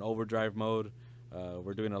 We're in overdrive mode.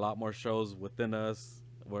 We're doing a lot more shows within us,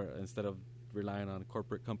 where instead of relying on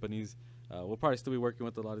corporate companies. We'll probably still be working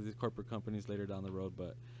with a lot of these corporate companies later down the road,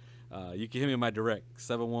 but you can hit me in my direct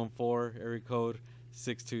 714 area code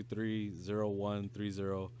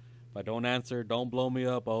 623-0130. If I don't answer, don't blow me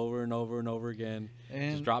up over and over and over again.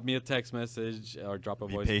 And just drop me a text message or drop a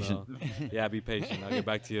voicemail. Yeah, be patient. I'll get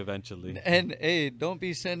back to you eventually. And hey, don't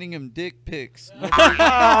be sending him dick pics.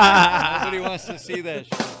 Nobody wants to see that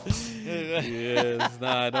shit. Yes,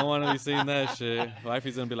 nah, I don't want to be seeing that shit.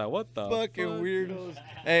 Wifey's gonna be like, "What the fucking fuck? weirdos?"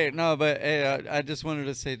 Hey, no, but hey, I just wanted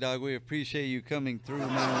to say, dog, we appreciate you coming through,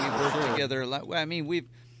 man. We've worked together a lot. Well, I mean, we've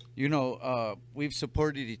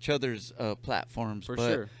supported each other's platforms For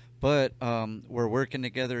sure. But we're working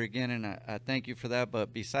together again, and I thank you for that.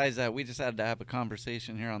 But besides that, we just had to have a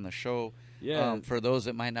conversation here on the show. Yeah. For those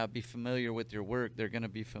that might not be familiar with your work, they're going to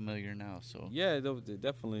be familiar now. So yeah,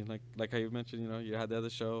 definitely. Like how you mentioned, you had the other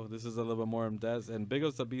show. This is a little bit more in depth. And big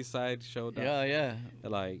ups to B-Side show. Yeah.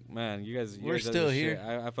 Like, man, you guys. We're still here.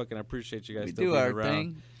 I fucking appreciate you guys. We still do being our around.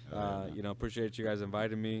 thing. Appreciate you guys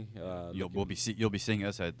inviting me. You'll be seeing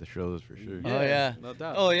us at the shows for sure. Oh yeah, no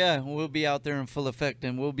doubt. Oh yeah, we'll be out there in full effect,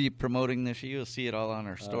 and we'll be promoting this. You'll see it all on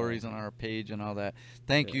our stories on our page and all that.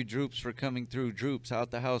 Thank you, Droops, for coming through. Droops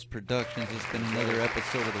Outdahouse Productions. It's been another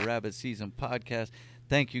episode of the Rabbit Season Podcast.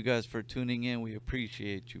 Thank you guys for tuning in. We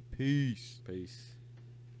appreciate you. Peace. Peace.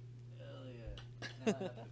 Hell yeah.